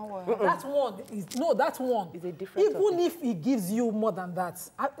 No, that's not what happened. That one is a different topic. Even if he gives you more than that.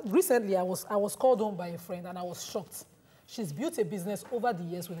 Recently, I was called home by a friend and I was shocked. She's built a business over the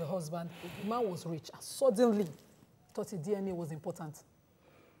years with her husband. The man was rich and suddenly thought his DNA was important.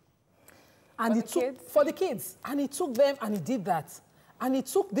 And for the kids. And he took them and he did that. And he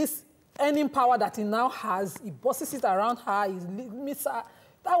took this earning power that he now has, he bosses it around her, he meets her.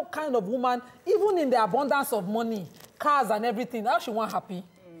 That kind of woman, even in the abundance of money, cars and everything, how she want happy?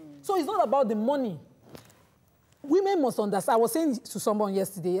 So it's not about the money. Women must understand. I was saying to someone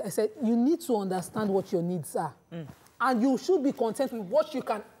yesterday, I said, you need to understand what your needs are. And you should be content with what you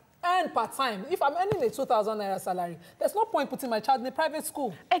can earn part-time. If I'm earning a 2,000 naira salary, there's no point putting my child in a private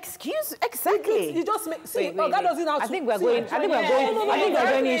school. Exactly. You just make, see, wait, God doesn't have I to... think we're going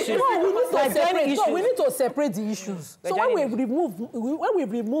issues. No, we need to separate the issues. So when we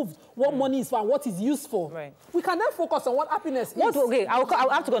remove what money is for and what is used for, we can then focus on what happiness is. Okay, I'll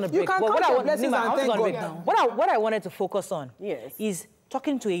have to go on a break. You can count your blessings and thank God now. What I wanted to focus on is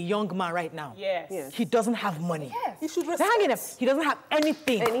talking to a young man right now. Yes. He doesn't have money. Yes. He should They're hanging him. He doesn't have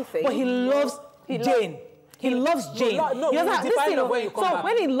anything. But he loves Jane. He loves Jane. No, he doesn't have, listen, when you come so back.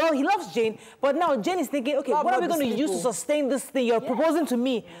 when he loves Jane, but now Jane is thinking, okay, what are we going to use to sustain this thing? You're proposing to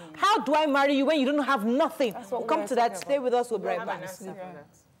me. How do I marry you when you don't have nothing? We'll come to that. Stay with us. We'll be right back.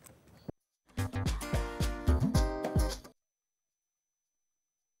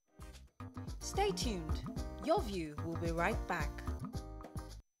 Stay tuned. Your View will be right back.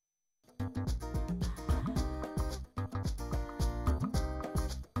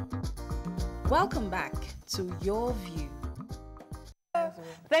 Welcome back to Your View.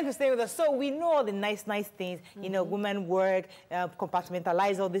 Thanks for staying with us. So we know all the nice things, you know, women work,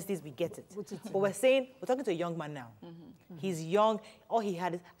 compartmentalize all these things, we get it. But we're talking to a young man now. He's young, all he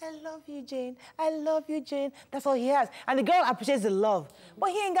had is, I love you, Jane, I love you, Jane. That's all he has. And the girl appreciates the love, but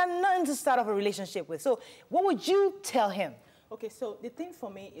he ain't got nothing to start off a relationship with. So what would you tell him? Okay, so the thing for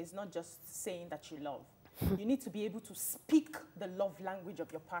me is not just saying that you love. You need to be able to speak the love language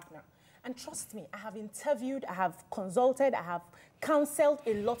of your partner. And trust me, I have interviewed, I have consulted, I have counseled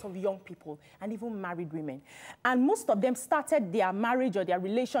a lot of young people and even married women. And most of them started their marriage or their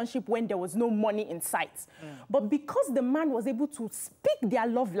relationship when there was no money in sight. But because the man was able to speak their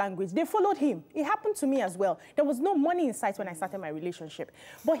love language, they followed him. It happened to me as well. There was no money in sight when I started my relationship.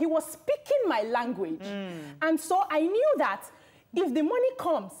 But he was speaking my language. And so I knew that if the money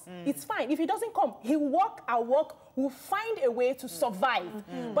comes, it's fine. If it doesn't come, he'll work, I'll work, we'll find a way to survive.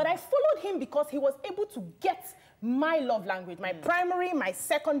 But I followed him because he was able to get my love language, my primary, my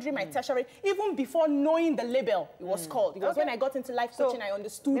secondary, my tertiary, even before knowing the label it was called. It was when I got into life coaching, I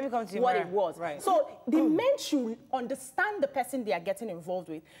understood what it was. So the men should understand the person they are getting involved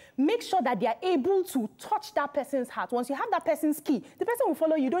with. Make sure that they are able to touch that person's heart. Once you have that person's key, the person will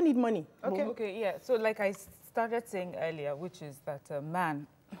follow you. You don't need money. Okay, yeah. So like I started saying earlier, which is that a man,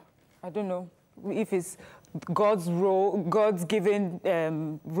 I don't know if it's God's role, God's given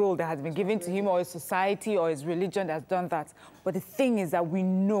role that has been given to him, or his society or his religion that has done that. But the thing is that we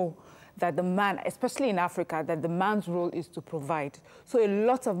know that the man, especially in Africa, that the man's role is to provide. So a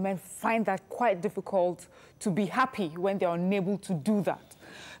lot of men find that quite difficult to be happy when they're unable to do that.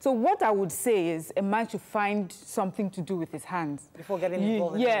 So what I would say is a man should find something to do with his hands. Before getting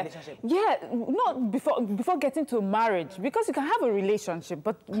involved in a relationship? Yeah, not before getting to marriage. Because you can have a relationship,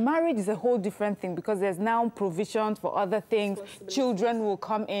 but marriage is a whole different thing because there's now provisions for other things. Children will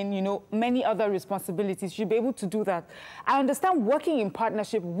come in, you know, many other responsibilities. You should be able to do that. I understand working in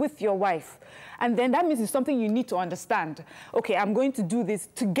partnership with your wife. And then that means it's something you need to understand. Okay, I'm going to do this.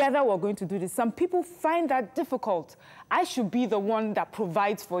 Together, we're going to do this. Some people find that difficult. I should be the one that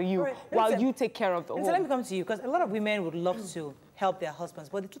provides for you while you take care of the home. So let me come to you, because a lot of women would love to help their husbands,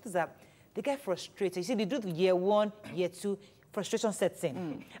 but the truth is that they get frustrated. You see, they do the year 1, year 2, frustration sets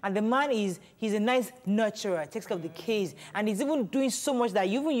in. And the man he's a nice nurturer, takes care of the kids, and he's even doing so much that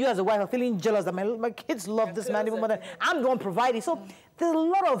even you as a wife are feeling jealous that my kids love this man even more than I'm the one providing. So there's a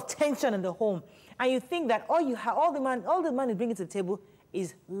lot of tension in the home. And you think that all the man is bringing to the table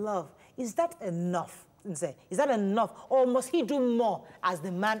is love. Is that enough? Is that enough? Or must he do more as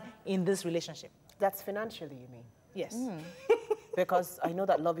the man in this relationship? That's financially, you mean? Yes. Because I know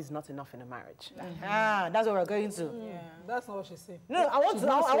that love is not enough in a marriage. That's what we're going to. Yeah, that's not what she's saying. No, I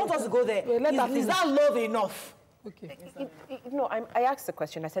want us to go there. Is that love enough? Okay. No, I asked the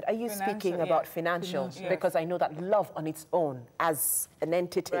question. I said, are you speaking about financial? Because I know that love on its own as an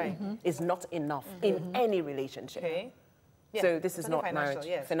entity is not enough in any relationship. Okay. Yeah. So this is not marriage.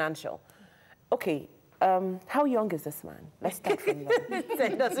 Financial. Okay. How young is this man? Let's start from young.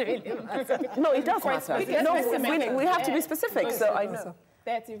 It doesn't really matter. No, it does matter. No, we have to be specific. So I know.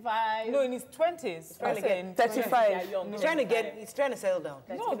 35. No, in his 20s. 35. He's trying to settle down.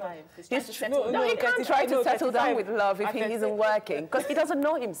 35. No, he can't try to settle down with love if he isn't working, because he doesn't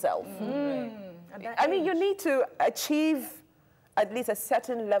know himself. I mean, you need to achieve at least a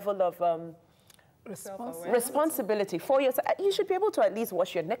certain level of responsibility for yourself. You should be able to at least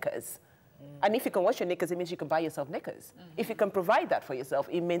wash your knickers. And if you can wash your knickers, it means you can buy yourself knickers. If you can provide that for yourself,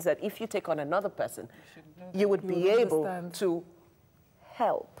 it means that if you take on another person, you would be able to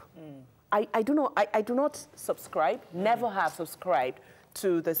help. I do not subscribe, never have subscribed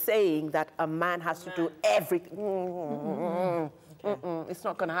to the saying that a man has to do everything. It's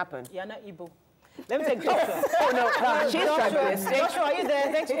not going to happen. You're not Igbo. Let me take Joshua. She's trying Joshua, are you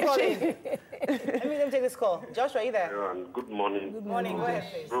there? Thanks for calling. let me take this call. Joshua, are you there? Good morning. Good morning. Go ahead,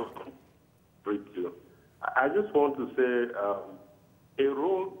 please. I just want to say a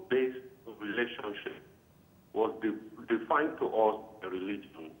role-based relationship was defined to us by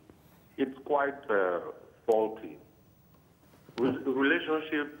religion. It's quite faulty.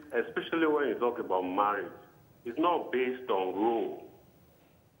 Relationship, especially when you talk about marriage, is not based on role.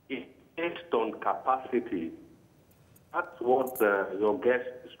 It's based on capacity. That's what your guest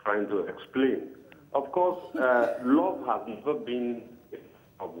is trying to explain. Of course, love has never been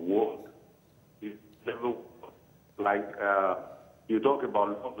a word. It's never like you talk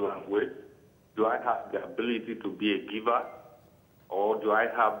about love language. Do I have the ability to be a giver, or do I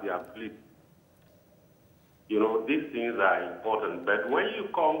have the ability? You know, these things are important. But when you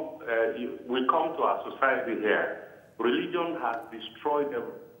come, we come to our society here, religion has destroyed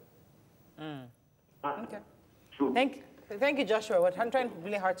everything. Okay. True. Thank you, Joshua. I'm trying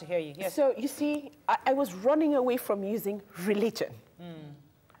really hard to hear you. Yes. So, you see, I was running away from using religion.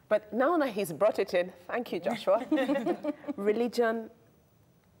 But now that he's brought it in, thank you, Joshua. Religion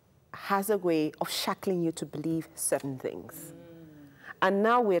has a way of shackling you to believe certain things. And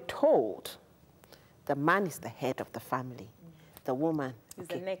now we're told the man is the head of the family. The woman is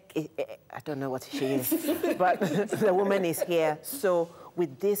the neck. I don't know what she is, but the woman is here. So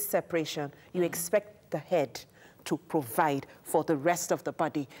with this separation, you expect the head to provide for the rest of the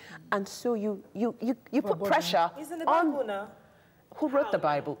body. And so you put pressure on... Who wrote the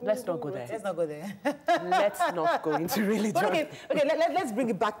Bible? Let's not go there. Let's not go there. Let's not go into religion. But okay, let's bring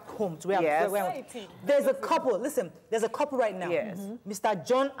it back home to where there's a couple. Listen, there's a couple right now. Yes. Mr.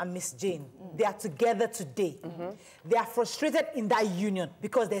 John and Miss Jane. They are together today. They are frustrated in that union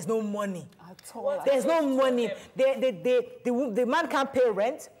because there's no money. There's no money. The man can't pay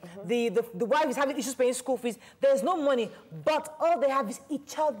rent. The wife is having issues paying school fees. There's no money, but all they have is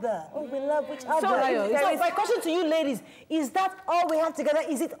each other. Oh, we love each other. So my question to you ladies, is that all we have together?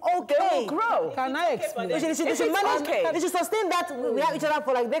 Is it okay? They will grow. Can I explain? They should manage. They should sustain that. We have each other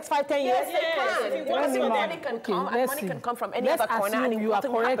for like next 5-10 years. Yes, they can. Money can come, and money can come from any other corner, and you are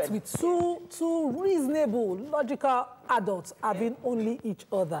correct happen. with two reasonable, logical adults having only each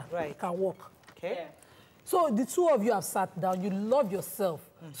other. Right. Can work. Okay. Yeah. So the two of you have sat down. You love yourself.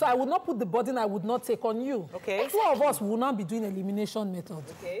 So I would not put the burden I would not take on you. Okay. Two of us will not be doing elimination method.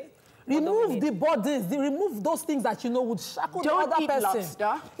 Okay. Remove the burdens, remove those things that you know would shackle the other person.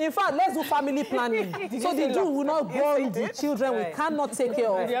 Lobster. In fact, let's do family planning. So the Jew will not born the children we cannot take care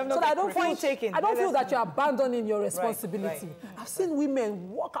of. So that I don't feel that you're abandoning your responsibility. I've seen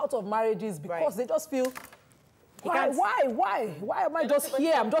women walk out of marriages because they just feel, why am I just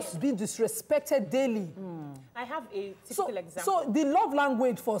here? I'm just being disrespected daily. I have a typical example. So the love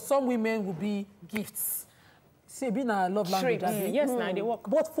language for some women will be gifts. Say, being a love language. Yes, now they work.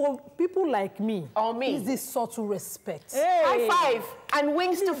 But for people like me, or me, is this subtle respect. Hey. High five and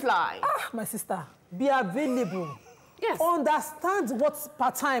wings to fly. Ah, my sister, be available. Yes. Understand what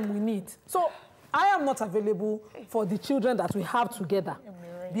part-time we need. So I am not available for the children that we have together.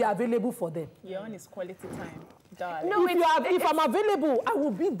 Be available for them. Your own is quality time. Darling. No, if I'm available, I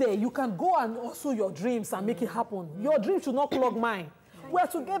will be there. You can go and also your dreams and make it happen. Your dreams should not clog mine. We're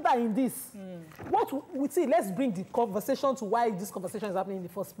together in this. What we see, let's bring the conversation to why this conversation is happening in the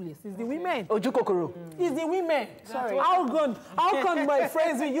first place. It's the women. Ojukokoro. It's the women. Sorry. How come my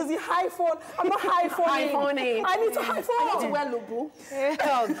friends will use the high phone? I'm not high phoning. I need to high phone. I need to wear lubu.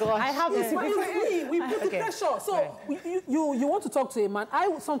 Oh, gosh. I have this. We put the pressure. So you want to talk to a man.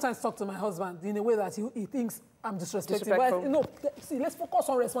 I sometimes talk to my husband in a way that he thinks I'm disrespectful. But no, see, let's focus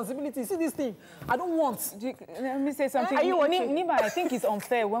on responsibility. See this thing. I don't want. Let me say something. Are you watching? Nima, I think it's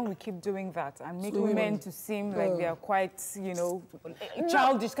unfair when we keep doing that and make women to seem like they are quite,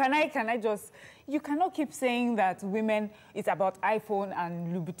 childish. Can I just... You cannot keep saying that women, it's about iPhone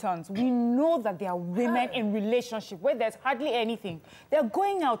and Louboutins. We know that there are women in relationship where there's hardly anything. They're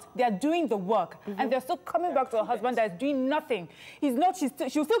going out, they're doing the work, and they're still coming back to a husband that's doing nothing.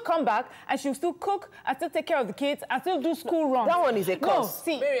 She'll still come back, and she'll still cook, and still take care of the kids, and still do school runs. That one is a cost.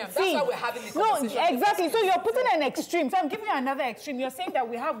 No, Miriam, that's why we're having this conversation. No, exactly. So you're putting an extreme. So I'm giving you another extreme. You're saying that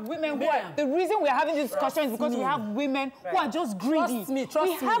we have women who are... The reason we're having this discussion is because we have women who are just greedy. We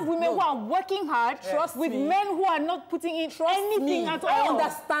have women who are working hard with men who are not putting in anything at all. I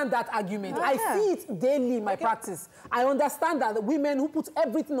understand that argument. I see it daily in my practice. I understand that the women who put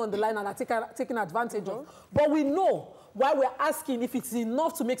everything on the line and are taken advantage of. But we know why we're asking if it's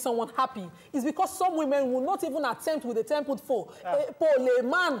enough to make someone happy is because some women will not even attempt with a 10-foot four. A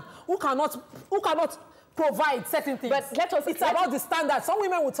man who cannot provide certain things. But it's about the standard. Some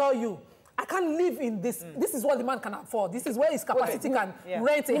women will tell you, I can't live in this. This is what the man can afford. This is where his capacity can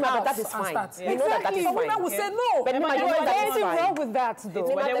rent a house that is fine. and start. You know that is Some fine. women will say no. But there's anything wrong with that,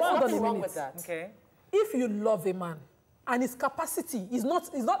 though. There's nothing wrong with that. Okay. If you love a man and his capacity is not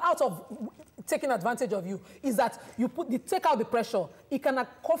out of taking advantage of you, is that you take out the pressure, he can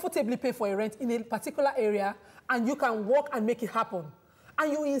comfortably pay for a rent in a particular area and you can work and make it happen.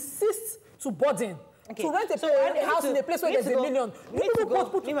 And you insist to burden. Okay. To rent a house in a place where there's a million. You need to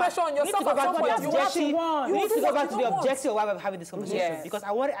put pressure on yourself at some point. You need to go back to the objective of why we're having this conversation. Yes. Because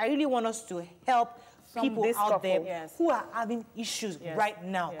I really want us to help people out there who are having issues right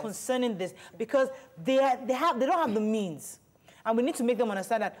now concerning this, because they don't have the means. And we need to make them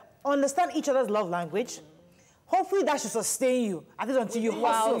understand each other's love language. Hopefully that should sustain you, at least until you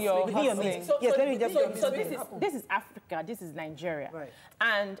hustle within your means. This is Africa, this is Nigeria. Right.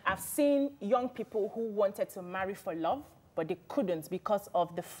 And I've seen young people who wanted to marry for love, but they couldn't because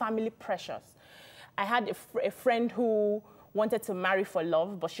of the family pressures. I had a friend who wanted to marry for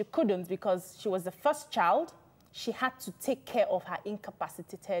love, but she couldn't because she was the first child. She had to take care of her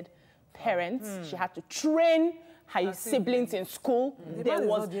incapacitated parents. She had to train her siblings in school. There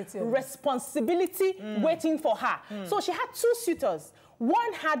was responsibility waiting for her. So she had two suitors.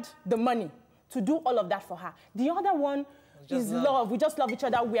 One had the money to do all of that for her. The other one is love. We just love each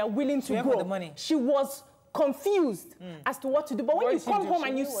other. We are willing to grow. The money. She was confused as to what to do. But when you come home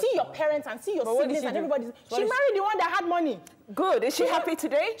and you see your parents and see your siblings and everybody, she married the one that had money. Good. Is she happy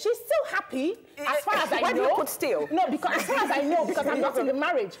today? She's still happy, as far as I know. Why do you put still? No, because as far as I know, because I'm not in the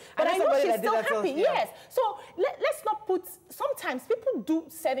marriage. But I know she's still happy, yes. So let's not put, sometimes people do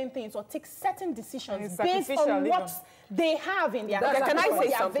certain things or take certain decisions based on what they have in their life. Can I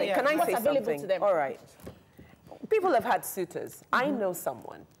say something? Can I say something? To them? All right. People have had suitors. I know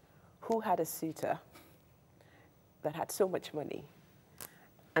someone who had a suitor that had so much money,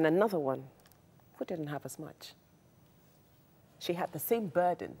 and another one who didn't have as much. She had the same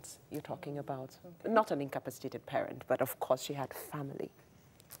burdens you're talking about. Not an incapacitated parent, but of course she had family.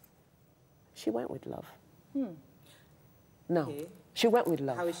 She went with love. No, she went with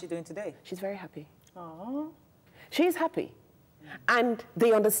love. How is she doing today? She's very happy. She's happy. And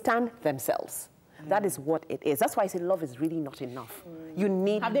they understand themselves. That is what it is. That's why I say love is really not enough. You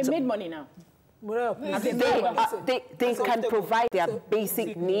need Have they made money now? They can provide their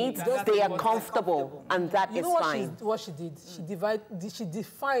basic needs. They are comfortable, and that is fine. What she did? She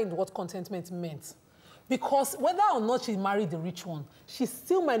defined what contentment meant. Because whether or not she married the rich one, she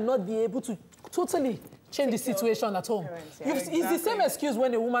still might not be able to totally change the situation at home. It's the same excuse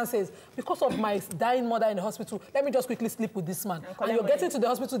when a woman says, because of my dying mother in the hospital, let me just quickly sleep with this man. And you're getting to the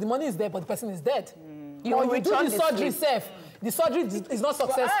hospital, the money is there, but the person is dead. Or you do the surgery safe. The surgery is not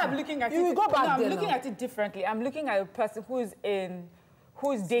successful. I'm looking at I'm looking at it differently. I'm looking at a person who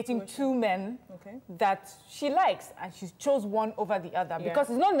is dating two men that she likes, and she chose one over the other. Because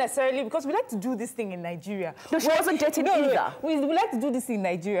it's not necessarily, because we like to do this thing in Nigeria. No, she wasn't dating either. We like to do this in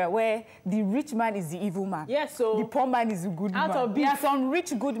Nigeria where the rich man is the evil man. Yes, so the poor man is a good man. There are some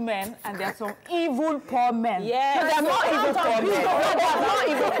rich good men and there are some evil poor men. Yes. So they're not evil poor men. They're not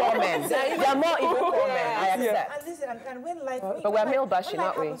evil poor men. They're more evil poor men. I accept. And listen, and when life... But we're male bashing,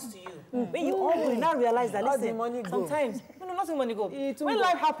 aren't we? To you, when you always now realize that, listen, sometimes... No, nothing money go. When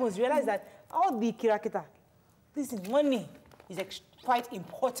life happens, you realize that all the kirakita, this is money is quite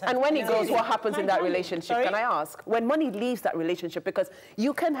important. And when it goes, what happens in that relationship? Can I ask? When money leaves that relationship, because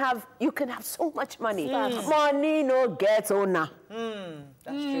you can have so much money. Money no get owner.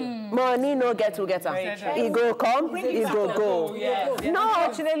 That's true. Money no get together. It go come, it go go. No,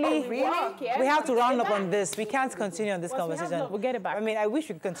 unfortunately, we have to round up on this. We can't continue on this conversation. We'll get it back. I mean, I wish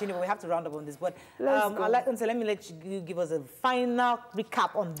we could continue, but we have to round up on this. But let me let you give us a final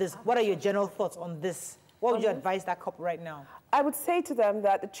recap on this. What are your general thoughts on this? What would you advise that couple right now? I would say to them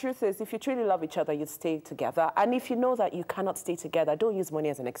that the truth is, if you truly love each other, you stay together. And if you know that you cannot stay together, don't use money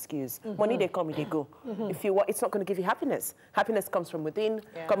as an excuse. Money, they come, they go. If you want, it's not going to give you happiness. Happiness comes from within,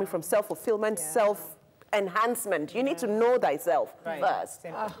 coming from self-fulfillment, self-enhancement. You need to know thyself first.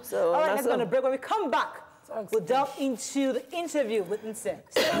 All right, let's go on a break. When we come back, we'll delve into the interview with Nse.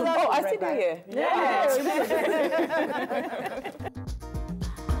 Oh, I see that here. Yeah.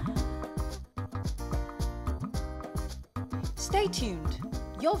 Stay tuned.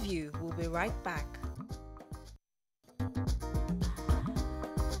 Your View will be right back.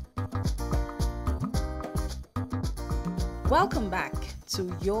 Welcome back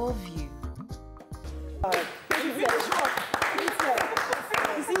to Your View.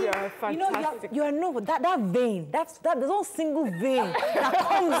 See, You're fantastic. you are no, that vein, there's no single vein that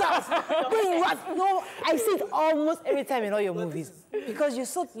comes out. I see it almost every time in all your movies because you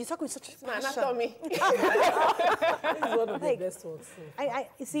talk with such passion. Not on me. This is one of the best ones.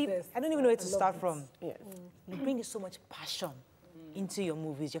 You see, I don't even know where to start from. Yes. You bring so much passion into your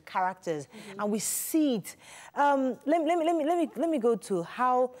movies, your characters, and we see it. Let me go to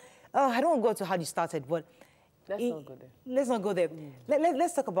how. I don't want to go to how you started, but Let's not go there. Let's not go there.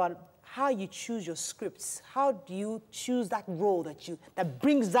 Let's talk about how you choose your scripts. How do you choose that role that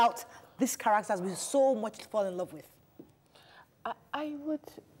brings out these characters we so much fall in love with?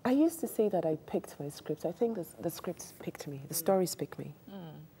 I used to say that I picked my scripts. I think the scripts picked me. The stories picked me.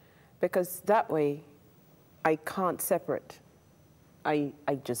 Because that way, I can't separate. I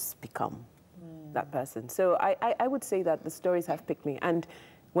just become that person. So I would say that the stories have picked me. And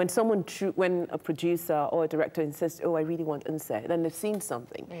when when a producer or a director insists, oh, I really want Nse, then they've seen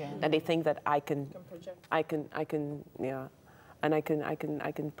something, and they think that I can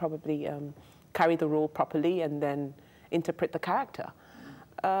probably carry the role properly and then interpret the character.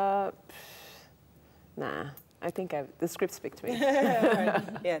 Nah, I think the script speaks to me.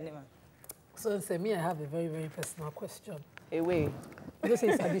 Yeah, Nima. So, me, I have a very, very personal question. Away. This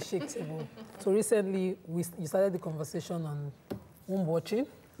is at the shake table. So recently, you started the conversation on womb watching,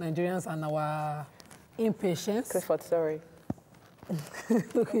 Nigerians and our impatience. Clifford, sorry.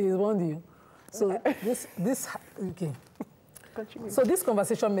 Okay, it's one you. So okay. Continue. So this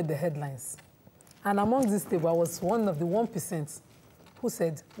conversation made the headlines. And among this table, I was one of the 1% who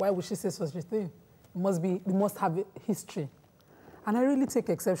said, why would she say such a thing? It must have a history. And I really take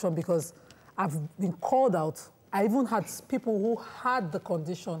exception because I've been called out. I even had people who had the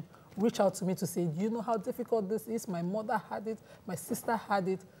condition reach out to me to say, do you know how difficult this is? My mother had it, my sister had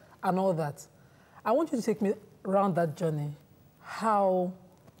it, and all that. I want you to take me around that journey, how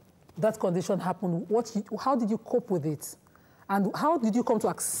that condition happened, how did you cope with it? And how did you come to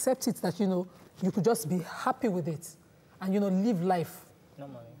accept it that, you could just be happy with it and, live life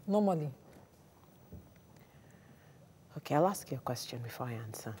normally? Okay, I'll ask you a question before I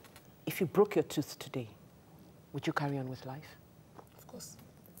answer. If you broke your tooth today, would you carry on with life? Of course.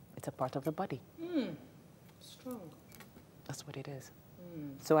 It's a part of the body. Strong. That's what it is.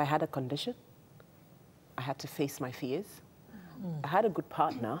 So I had a condition. I had to face my fears. I had a good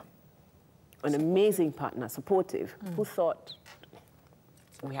partner, an amazing partner, supportive, who thought,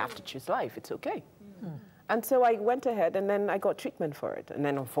 we have to choose life, it's okay. And so I went ahead and then I got treatment for it. And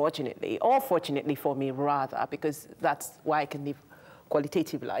then unfortunately, or fortunately for me rather, because that's why I can live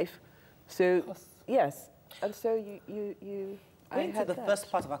qualitative life. So, yes. And so Going to the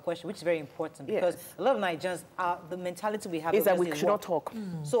first part of our question, which is very important, because a lot of Nigerians, the mentality we have is that we should not talk.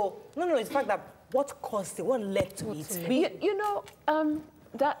 So, no, it's the fact that what caused it, what led to it?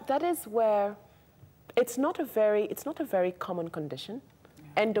 That is where it's not a very common condition.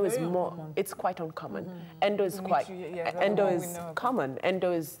 Endo is it's quite uncommon. Endo is endo is common.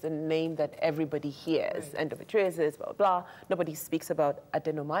 Endo is the name that everybody hears. Endometriosis, blah, blah. Nobody speaks about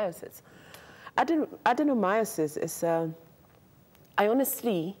adenomyosis. Adenomyosis is, I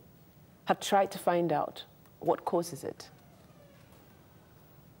honestly have tried to find out what causes it.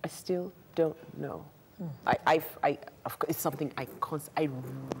 I still don't know. It's something I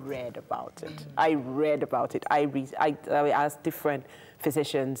read about it. I read about it. I asked different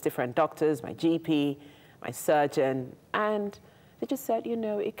physicians, different doctors, my GP, my surgeon, and they just said,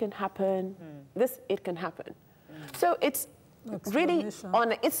 it can happen. It can happen. So it's really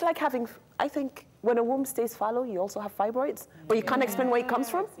it's like having, I think, when a womb stays fallow, you also have fibroids, but you can't explain where it comes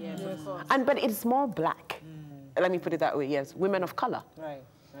from. But it's more black. Let me put it that way, yes. Women of color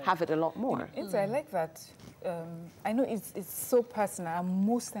have it a lot more. I like that. I know it's so personal, and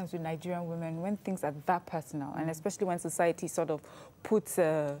most times with Nigerian women, when things are that personal, and especially when society sort of puts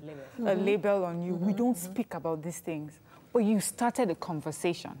a label on you, we don't speak about these things. But you started a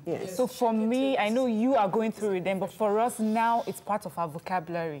conversation. Yes. So for me, I know you are going through it then, but for us now, it's part of our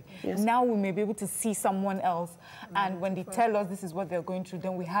vocabulary. Yes. Now we may be able to see someone else, and when they tell us this is what they're going through,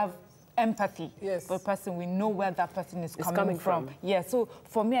 then we have empathy for the person. We know where that person is coming from. Yeah, so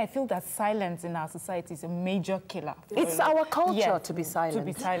for me, I feel that silence in our society is a major killer. It's our culture to be silent. To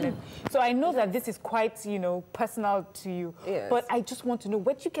be silent. So I know that this is quite, personal to you. Yes. But I just want to know,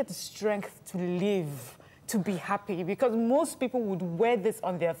 where do you get the strength to live, to be happy? Because most people would wear this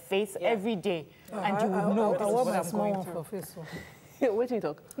on their face every day, and you would know this is what I'm going through. What do you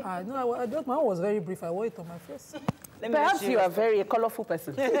talk? No, mine was very brief. I wore it on my face. Perhaps you are very a colorful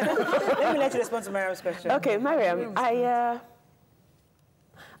person. Let me let you respond to Mariam's question. Okay, Mariam, I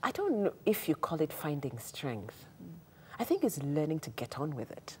don't know if you call it finding strength. I think it's learning to get on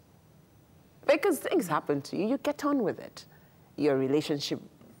with it. Because things happen to you, you get on with it. Your relationship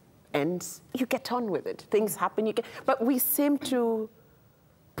ends, you get on with it. Things happen, you get... But we seem to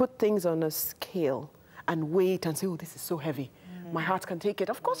put things on a scale and wait and say, oh, this is so heavy. My heart can take it.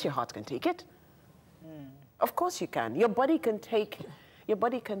 Of course your heart can take it. Of course you can. Your body can take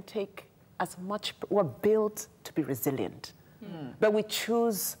as much... We're built to be resilient. But we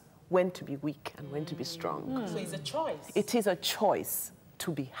choose when to be weak and when to be strong. So it's a choice. It is a choice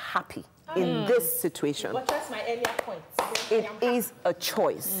to be happy in this situation. But that's my earlier point. It is a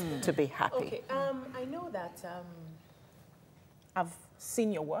choice to be happy. Okay, I know that I've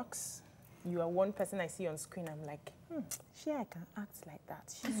seen your works. You are one person I see on screen. I'm like, she I can act like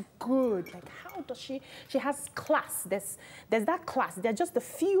that. She's good. Like, how does she? She has class. There's that class. There are just a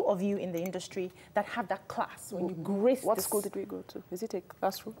few of you in the industry that have that class. When you grace What this. school did we go to? Is it a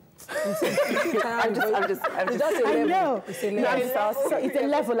classroom? I know. It's a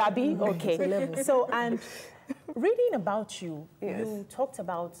level, Abby. Okay. So, and reading about you, you talked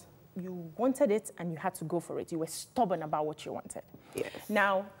about you wanted it and you had to go for it. You were stubborn about what you wanted. Yes.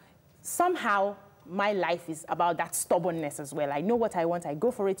 Now, somehow, my life is about that stubbornness as well. I know what I want, I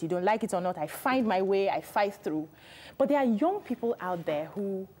go for it, you don't like it or not, I find my way, I fight through. But there are young people out there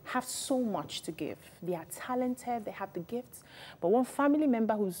who have so much to give. They are talented, they have the gifts, but one family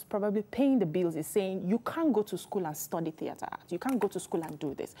member who's probably paying the bills is saying, you can't go to school and study theater art. You can't go to school and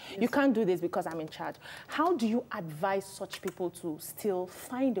do this. Yes. You can't do this because I'm in charge. How do you advise such people to still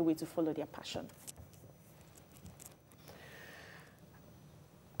find a way to follow their passion?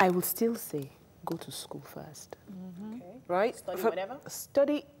 I will still say, go to school first. Okay. Right? Study whatever?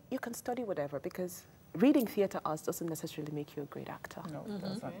 You can study whatever, because reading theater arts doesn't necessarily make you a great actor. No, it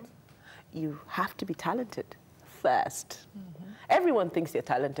doesn't. You have to be talented first. Everyone thinks they're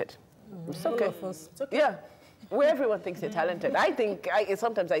talented. It's okay. It's okay. Yeah. Where everyone thinks they're talented.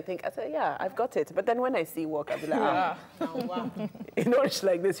 Sometimes I say, yeah, I've got it. But then when I see work, I'll be like, wow. you know, it's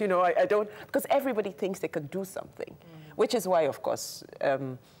like this, you know, I don't, because everybody thinks they can do something, which is why, of course,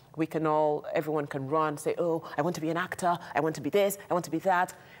 everyone can run, say, oh, I want to be an actor, I want to be this, I want to be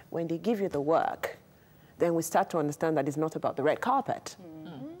that. When they give you the work, then we start to understand that it's not about the red carpet.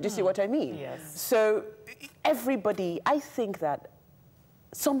 Do you see what I mean? Yes. So everybody, I think that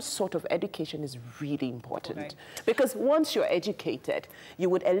some sort of education is really important. Okay. Because once you're educated, you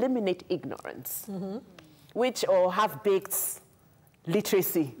would eliminate ignorance, or half-baked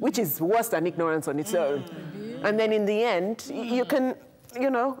literacy, which is worse than ignorance on its own. And then in the end, you can, you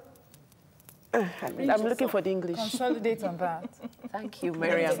know, I'm looking for the English. Consolidate on that. Thank you,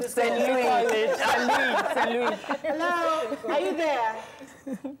 Miriam. St. Louis. Hello, are you there?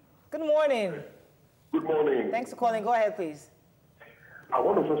 Good morning. Good morning. Thanks for calling. Go ahead, please. I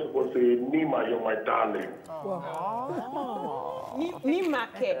want to first of all say, Nima, you're my darling. Nima,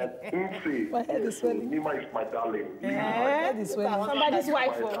 Nima is my darling. Somebody's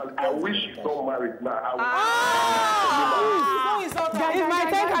wife. I wish she's not married now. It's my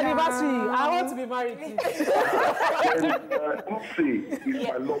 10th anniversary. I want to be married. Nse is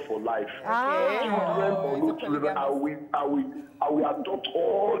my love for life. Children or no children, I will adopt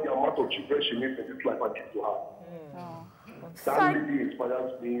all the amount of children she needs in this life and give to her. That lady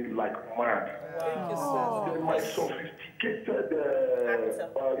inspires me like mad. Thank you so much. My sophisticated, is a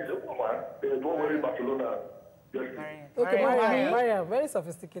woman, the one in Barcelona. Okay, Maria, very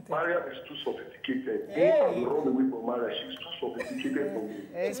sophisticated. Maria is too sophisticated. I'm run away from Maria. She's too sophisticated for me.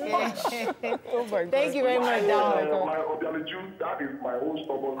 Oh my God. Thank you very much, Dao. My Obialiju, that is my own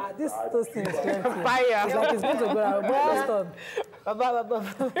stubborn. This toasting is plenty. Fire. It's like it's going to go.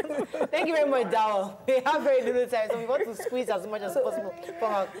 Thank you very much, Dao. We have very little time, so we want to squeeze as much as possible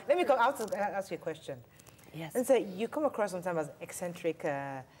from out. Let me come out to ask you a question. Yes. And so you come across sometimes as eccentric.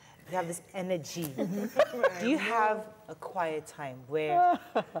 You have this energy. Do you have a quiet time where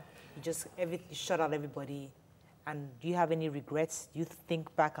you just you shut out everybody? And do you have any regrets? Do you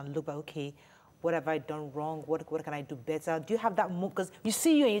think back and look back, okay, what have I done wrong? What can I do better? Do you have that moment? Because you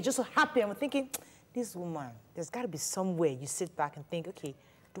see you and you're just so happy. I'm thinking, this woman, there's got to be somewhere you sit back and think, okay,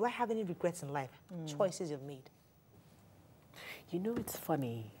 do I have any regrets in life? Choices you've made. You know, it's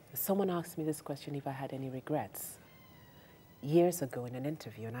funny. Someone asked me this question, if I had any regrets, years ago in an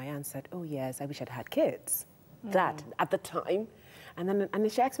interview, and I answered, oh yes, I wish I'd had kids. That, at the time. And then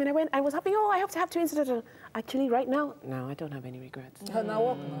she asked me, and I was happy, oh, I hope to have twins. Actually, right now, no, I don't have any regrets.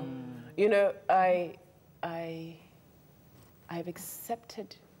 You know, I've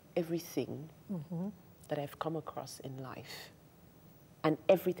accepted everything that I've come across in life. And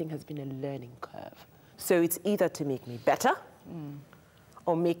everything has been a learning curve. So it's either to make me better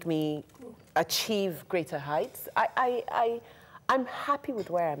or make me achieve greater heights. I'm happy with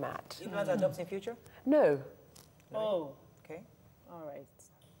where I'm at. You plan to adopt in future? No. Oh, okay. All right.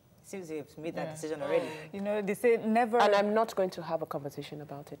 Seems you've made that decision already. You know, they say never... And I'm not going to have a conversation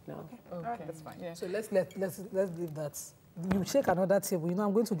about it now. Okay. All right, that's fine. Yeah. So let's leave that. You shake another table. You know,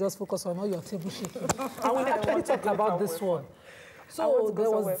 I'm going to just focus on all your table shaking. And we actually talk about this one. So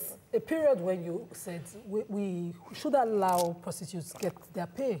there was a period when you said we should allow prostitutes get their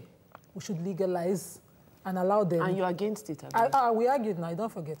pay. We should legalize and allow them. And you're against it, we argued now,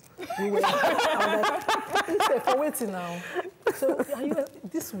 don't forget. We were, I was like, for waiting now. So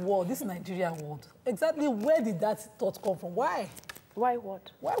this world, this Nigerian world, exactly where did that thought come from? Why? Why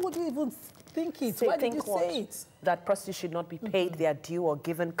what? Why would you even think it? Why did you say it? That prostitutes should not be paid their due or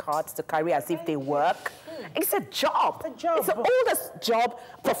given cards to carry as if they work. It's a job. It's a job. It's the oldest job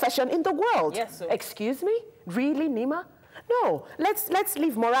profession in the world. Yes, sir. Excuse me? Really, Nima? No, let's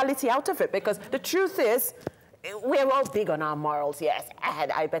leave morality out of it, because the truth is, we're all big on our morals. Yes,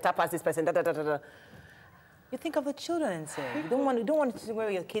 I better pass this person. Da, da, da, da, da. You think of the children and say you don't want to where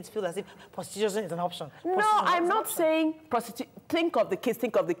your kids feel as if prostitution is an option. No, I'm not saying think of the kids,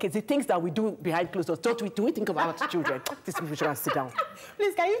 the things that we do behind closed doors. Do we think of our children? These people should sit down.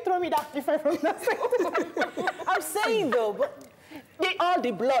 Please, can you throw me that if I from that? I'm saying though, but all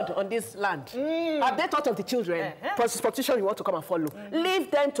the blood on this land. Have they thought of the children? Prostitution, you want to come and follow.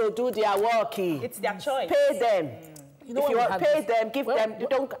 Leave them to do their work. It's their choice. Pay them. You know, if you want to pay them, give them. You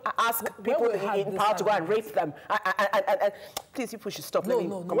don't ask people in power to go and rape them. Please, people should stop. No.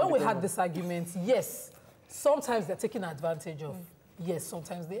 When we had this argument, yes, sometimes they're taken advantage of. Yes,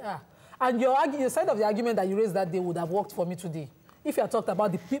 sometimes they are. And your side of the argument that you raised that day would have worked for me today. If you had talked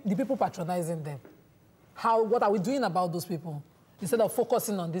about the people patronizing them, what are we doing about those people? Instead of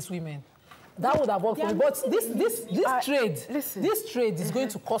focusing on these women. That would have worked for me. But this trade is going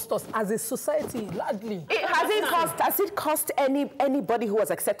to cost us as a society largely. Has it cost anybody who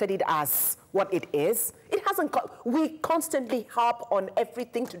has accepted it as what it is? It hasn't. We constantly harp on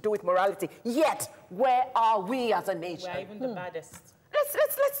everything to do with morality. Yet, where are we as a nation? We're even the baddest.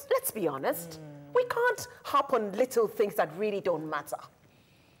 Let's be honest. We can't harp on little things that really don't matter.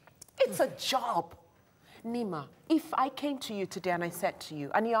 It's a job. Nima, if I came to you today and I said to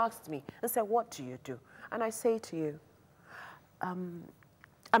you, and you asked me, and said, what do you do? And I say to you, I'm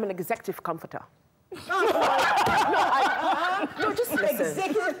an executive comforter. No, just listen.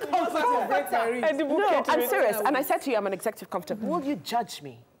 Executive comforter. No, I'm serious. And I said to you, I'm an executive comforter. Will you judge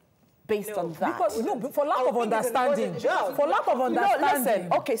me based on that? Because, for lack of understanding. For lack of understanding. No,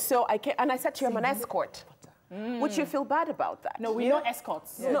 listen. Okay, so I came, and I said to you, I'm an escort. Would you feel bad about that? No, we're not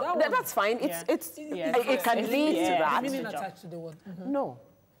escorts. Yeah. No, that's fine. It can lead to that. Meaning attached to the word. No,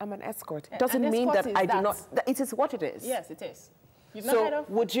 I'm an escort. Doesn't mean that I do not. It is what it is. Yes, it is. You've not heard of?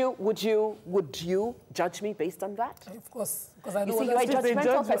 Would you judge me based on that? Of course, because I know. You see, you're a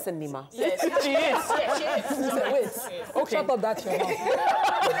judgmental person, Nima. Yes, she is. Yes, she is. Wait. Okay. Shut up that your mouth.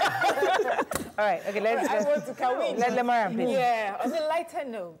 all right. Okay, let Mariam, please. Yeah. On a lighter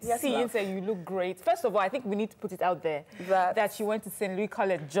note, seeing say you look great. First of all, I think we need to put it out there that you went to St. Louis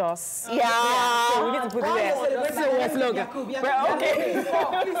College, Jos. Yeah. So we need to put it there. So we're slogan. Well, okay.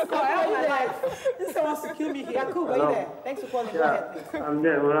 This wants to kill me here. Yakub, are you there? Thanks for calling. Yeah, I'm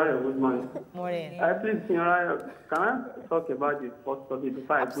there. Good morning. Morning. Please, Senora, can I talk about this first topic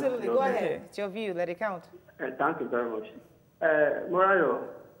before I Absolutely. Go ahead. It's your view. Let it count. Thank you very much. Morayo,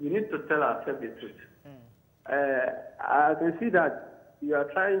 you need to tell ourselves the truth. I can see that your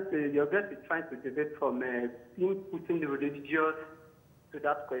guest is trying to debate from putting the religious to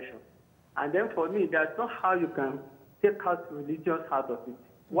that question. And then for me, that's not how you can take out religious out of it.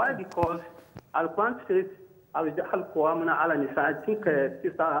 Why? Because Al-Quran says, I think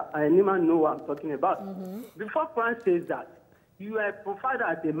Sister Nima know what I'm talking about. Before Quran says that, you are provided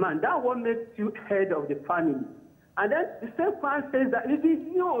as a man. That what makes you head of the family. And then the same Quran says that if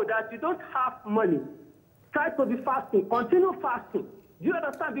you know that you don't have money, try to be fasting, continue fasting. Do you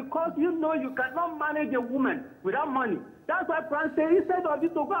understand? Because you know you cannot manage a woman without money. That's why Quran says instead of you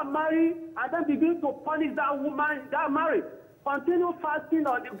to go and marry and then begin to punish that woman, that marriage, continue fasting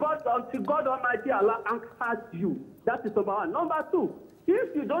until God Almighty Allah answers you. That is number one. Number two,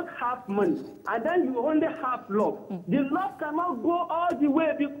 if you don't have money and then you only have love, the love cannot go all the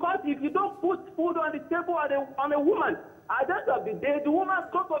way, because if you don't put food on the table on a woman, at the end of the day, the woman is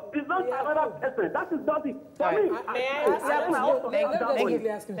going to belong to another person. That is nothing. For me,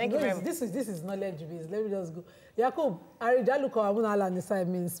 thank you very much. This is knowledge based. Let me just go. Yakub, Arijaluko Amunala Nisai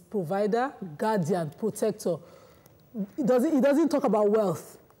means provider, guardian, protector. It doesn't talk about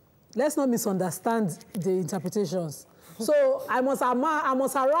wealth. Let's not misunderstand the interpretations. So I must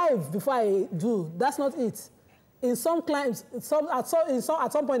arrive before I do. That's not it. In some climes, at some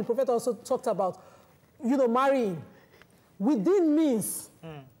point, the prophet also talked about, marrying within means.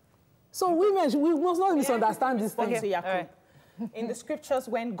 So women, we must not misunderstand this thing. Okay. In the scriptures,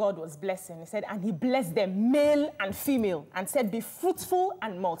 when God was blessing, he said, and he blessed them, male and female, and said, be fruitful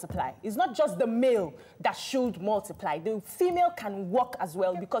and multiply. It's not just the male that should multiply. The female can work as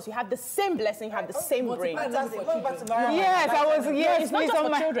well, because you have the same blessing, you have the same brain. Yes, I was, yes, it's not just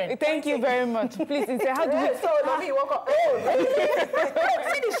for children. Thank you very much. Please, Nse, how do we... So, let me walk up.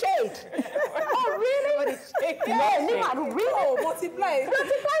 See the shade. Oh, really? Really? Multiply.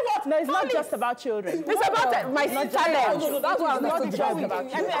 Multiply what? No, it's not just about children. It's about my talent. That's what I'm not I mean,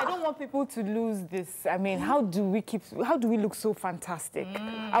 I don't want people to lose this. I mean, how do we look so fantastic?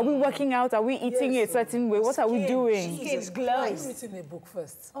 Are we working out? Are we eating a certain way? What are we doing? Jesus Christ. You're writing a book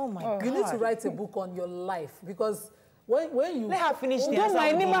first. Oh my God. You need to write a book on your life, because when you... Let her finish the Don't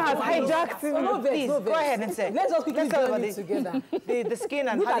mind, Nima has hijacked me. No, please, go ahead and say. Let's just quickly go it together. The skin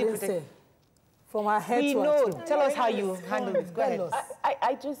and how you protect. From our head we to know. our toe. Tell us how you handle it. Go ahead.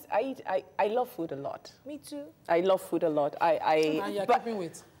 I love food a lot. Me too. I love food a lot. And you're keeping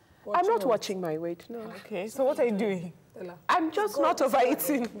weight. I'm not watching my weight, no. Okay, so what are you doing? I'm just not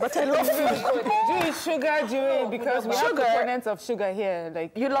overeating, but I love food. Do you sugar, because we have components of sugar here,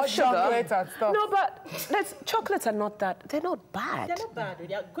 like you love sugar chocolate and stuff. No, but chocolates are not that. They're not bad. They're not bad.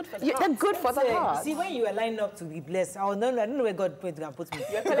 They're good for the heart. They're good for the heart. See, when you are lining up to be blessed, I don't know where God put me.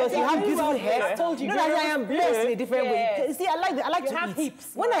 Because you have beautiful hair. I told you. I am blessed in a different way. See, I like to eat.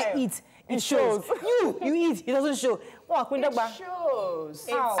 Hips. When I eat, it shows. You eat, it doesn't show. It shows.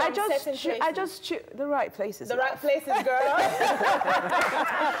 I just choose the right places. The right places, girl.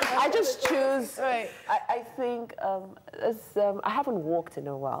 I just choose. Right. I think I haven't walked in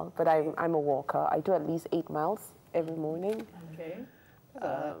a while, but I'm a walker. I do at least 8 miles every morning. Okay.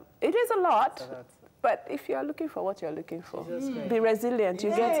 It is a lot, but if you're looking for what you're looking for, be resilient. You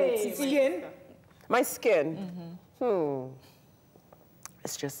get it. Skin. My skin.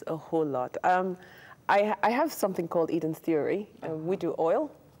 It's just a whole lot. I have something called Eden's Theory. We do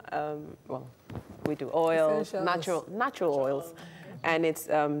oil. We do oil, natural oils. And it's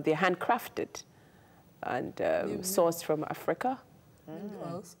they're handcrafted and sourced from Africa.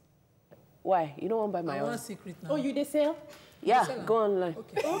 Why? You don't want to buy my own? Secret now. Oh, you they sell? Yeah, go online.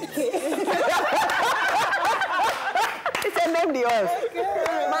 Okay. It's a name the oil.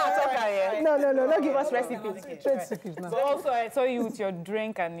 No, give us recipes. Trade secret now. So also, I saw you with your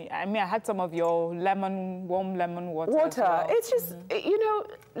drink, and I mean, I had some of your warm lemon water. Water. It's just,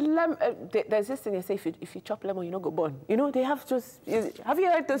 there's this thing they say, if you chop lemon, you don't go burn. They have just, have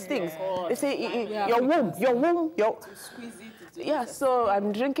you heard those things? They say, your womb. Squeeze it. Yeah, so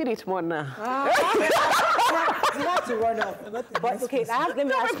I'm drinking it more now. You have to run off. But okay, let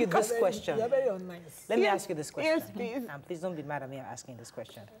me ask you this question. You're very unnice. Let me ask you this question. Yes, please. And please don't be mad at me asking this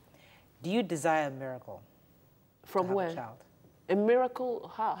question. Do you desire a miracle? From to have where? a child? A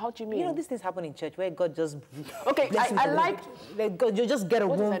miracle? How do you mean? These things happen in church where God just... Okay, I like... God, you just get a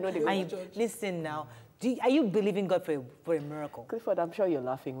womb. And listen now. Are you believing God for a miracle? Clifford, I'm sure you're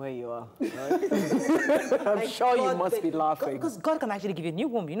laughing where you are. Right? I'm sure you must be laughing. Because God can actually give you a new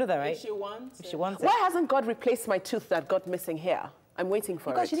womb. You know that, right? If she wants. If she wants it. Why hasn't God replaced my tooth that got missing here? I'm waiting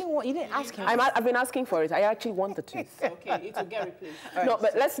for because it. Because you didn't ask him. I've been asking for it. I actually want the tooth. Okay, it will get replaced. No,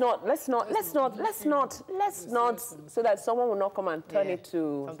 but let's not, so that someone will not come and turn it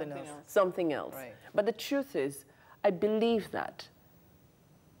to something else. Right. But the truth is, I believe that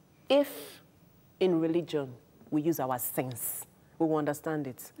if in religion we use our sense, we will understand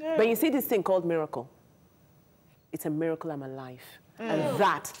it. Yeah. But you see this thing called miracle. It's a miracle I'm alive. And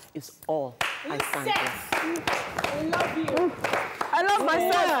that is all I stand for. We love you. I love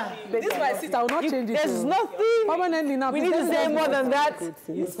myself. This is my sister. I will not change it. There's nothing. Permanently now. We need to say more than that. And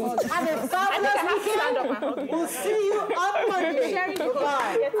a fabulous weekend. We'll see you on Monday.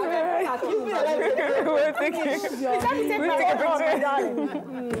 Goodbye. We'll take a picture.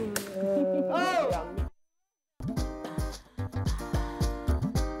 Oh.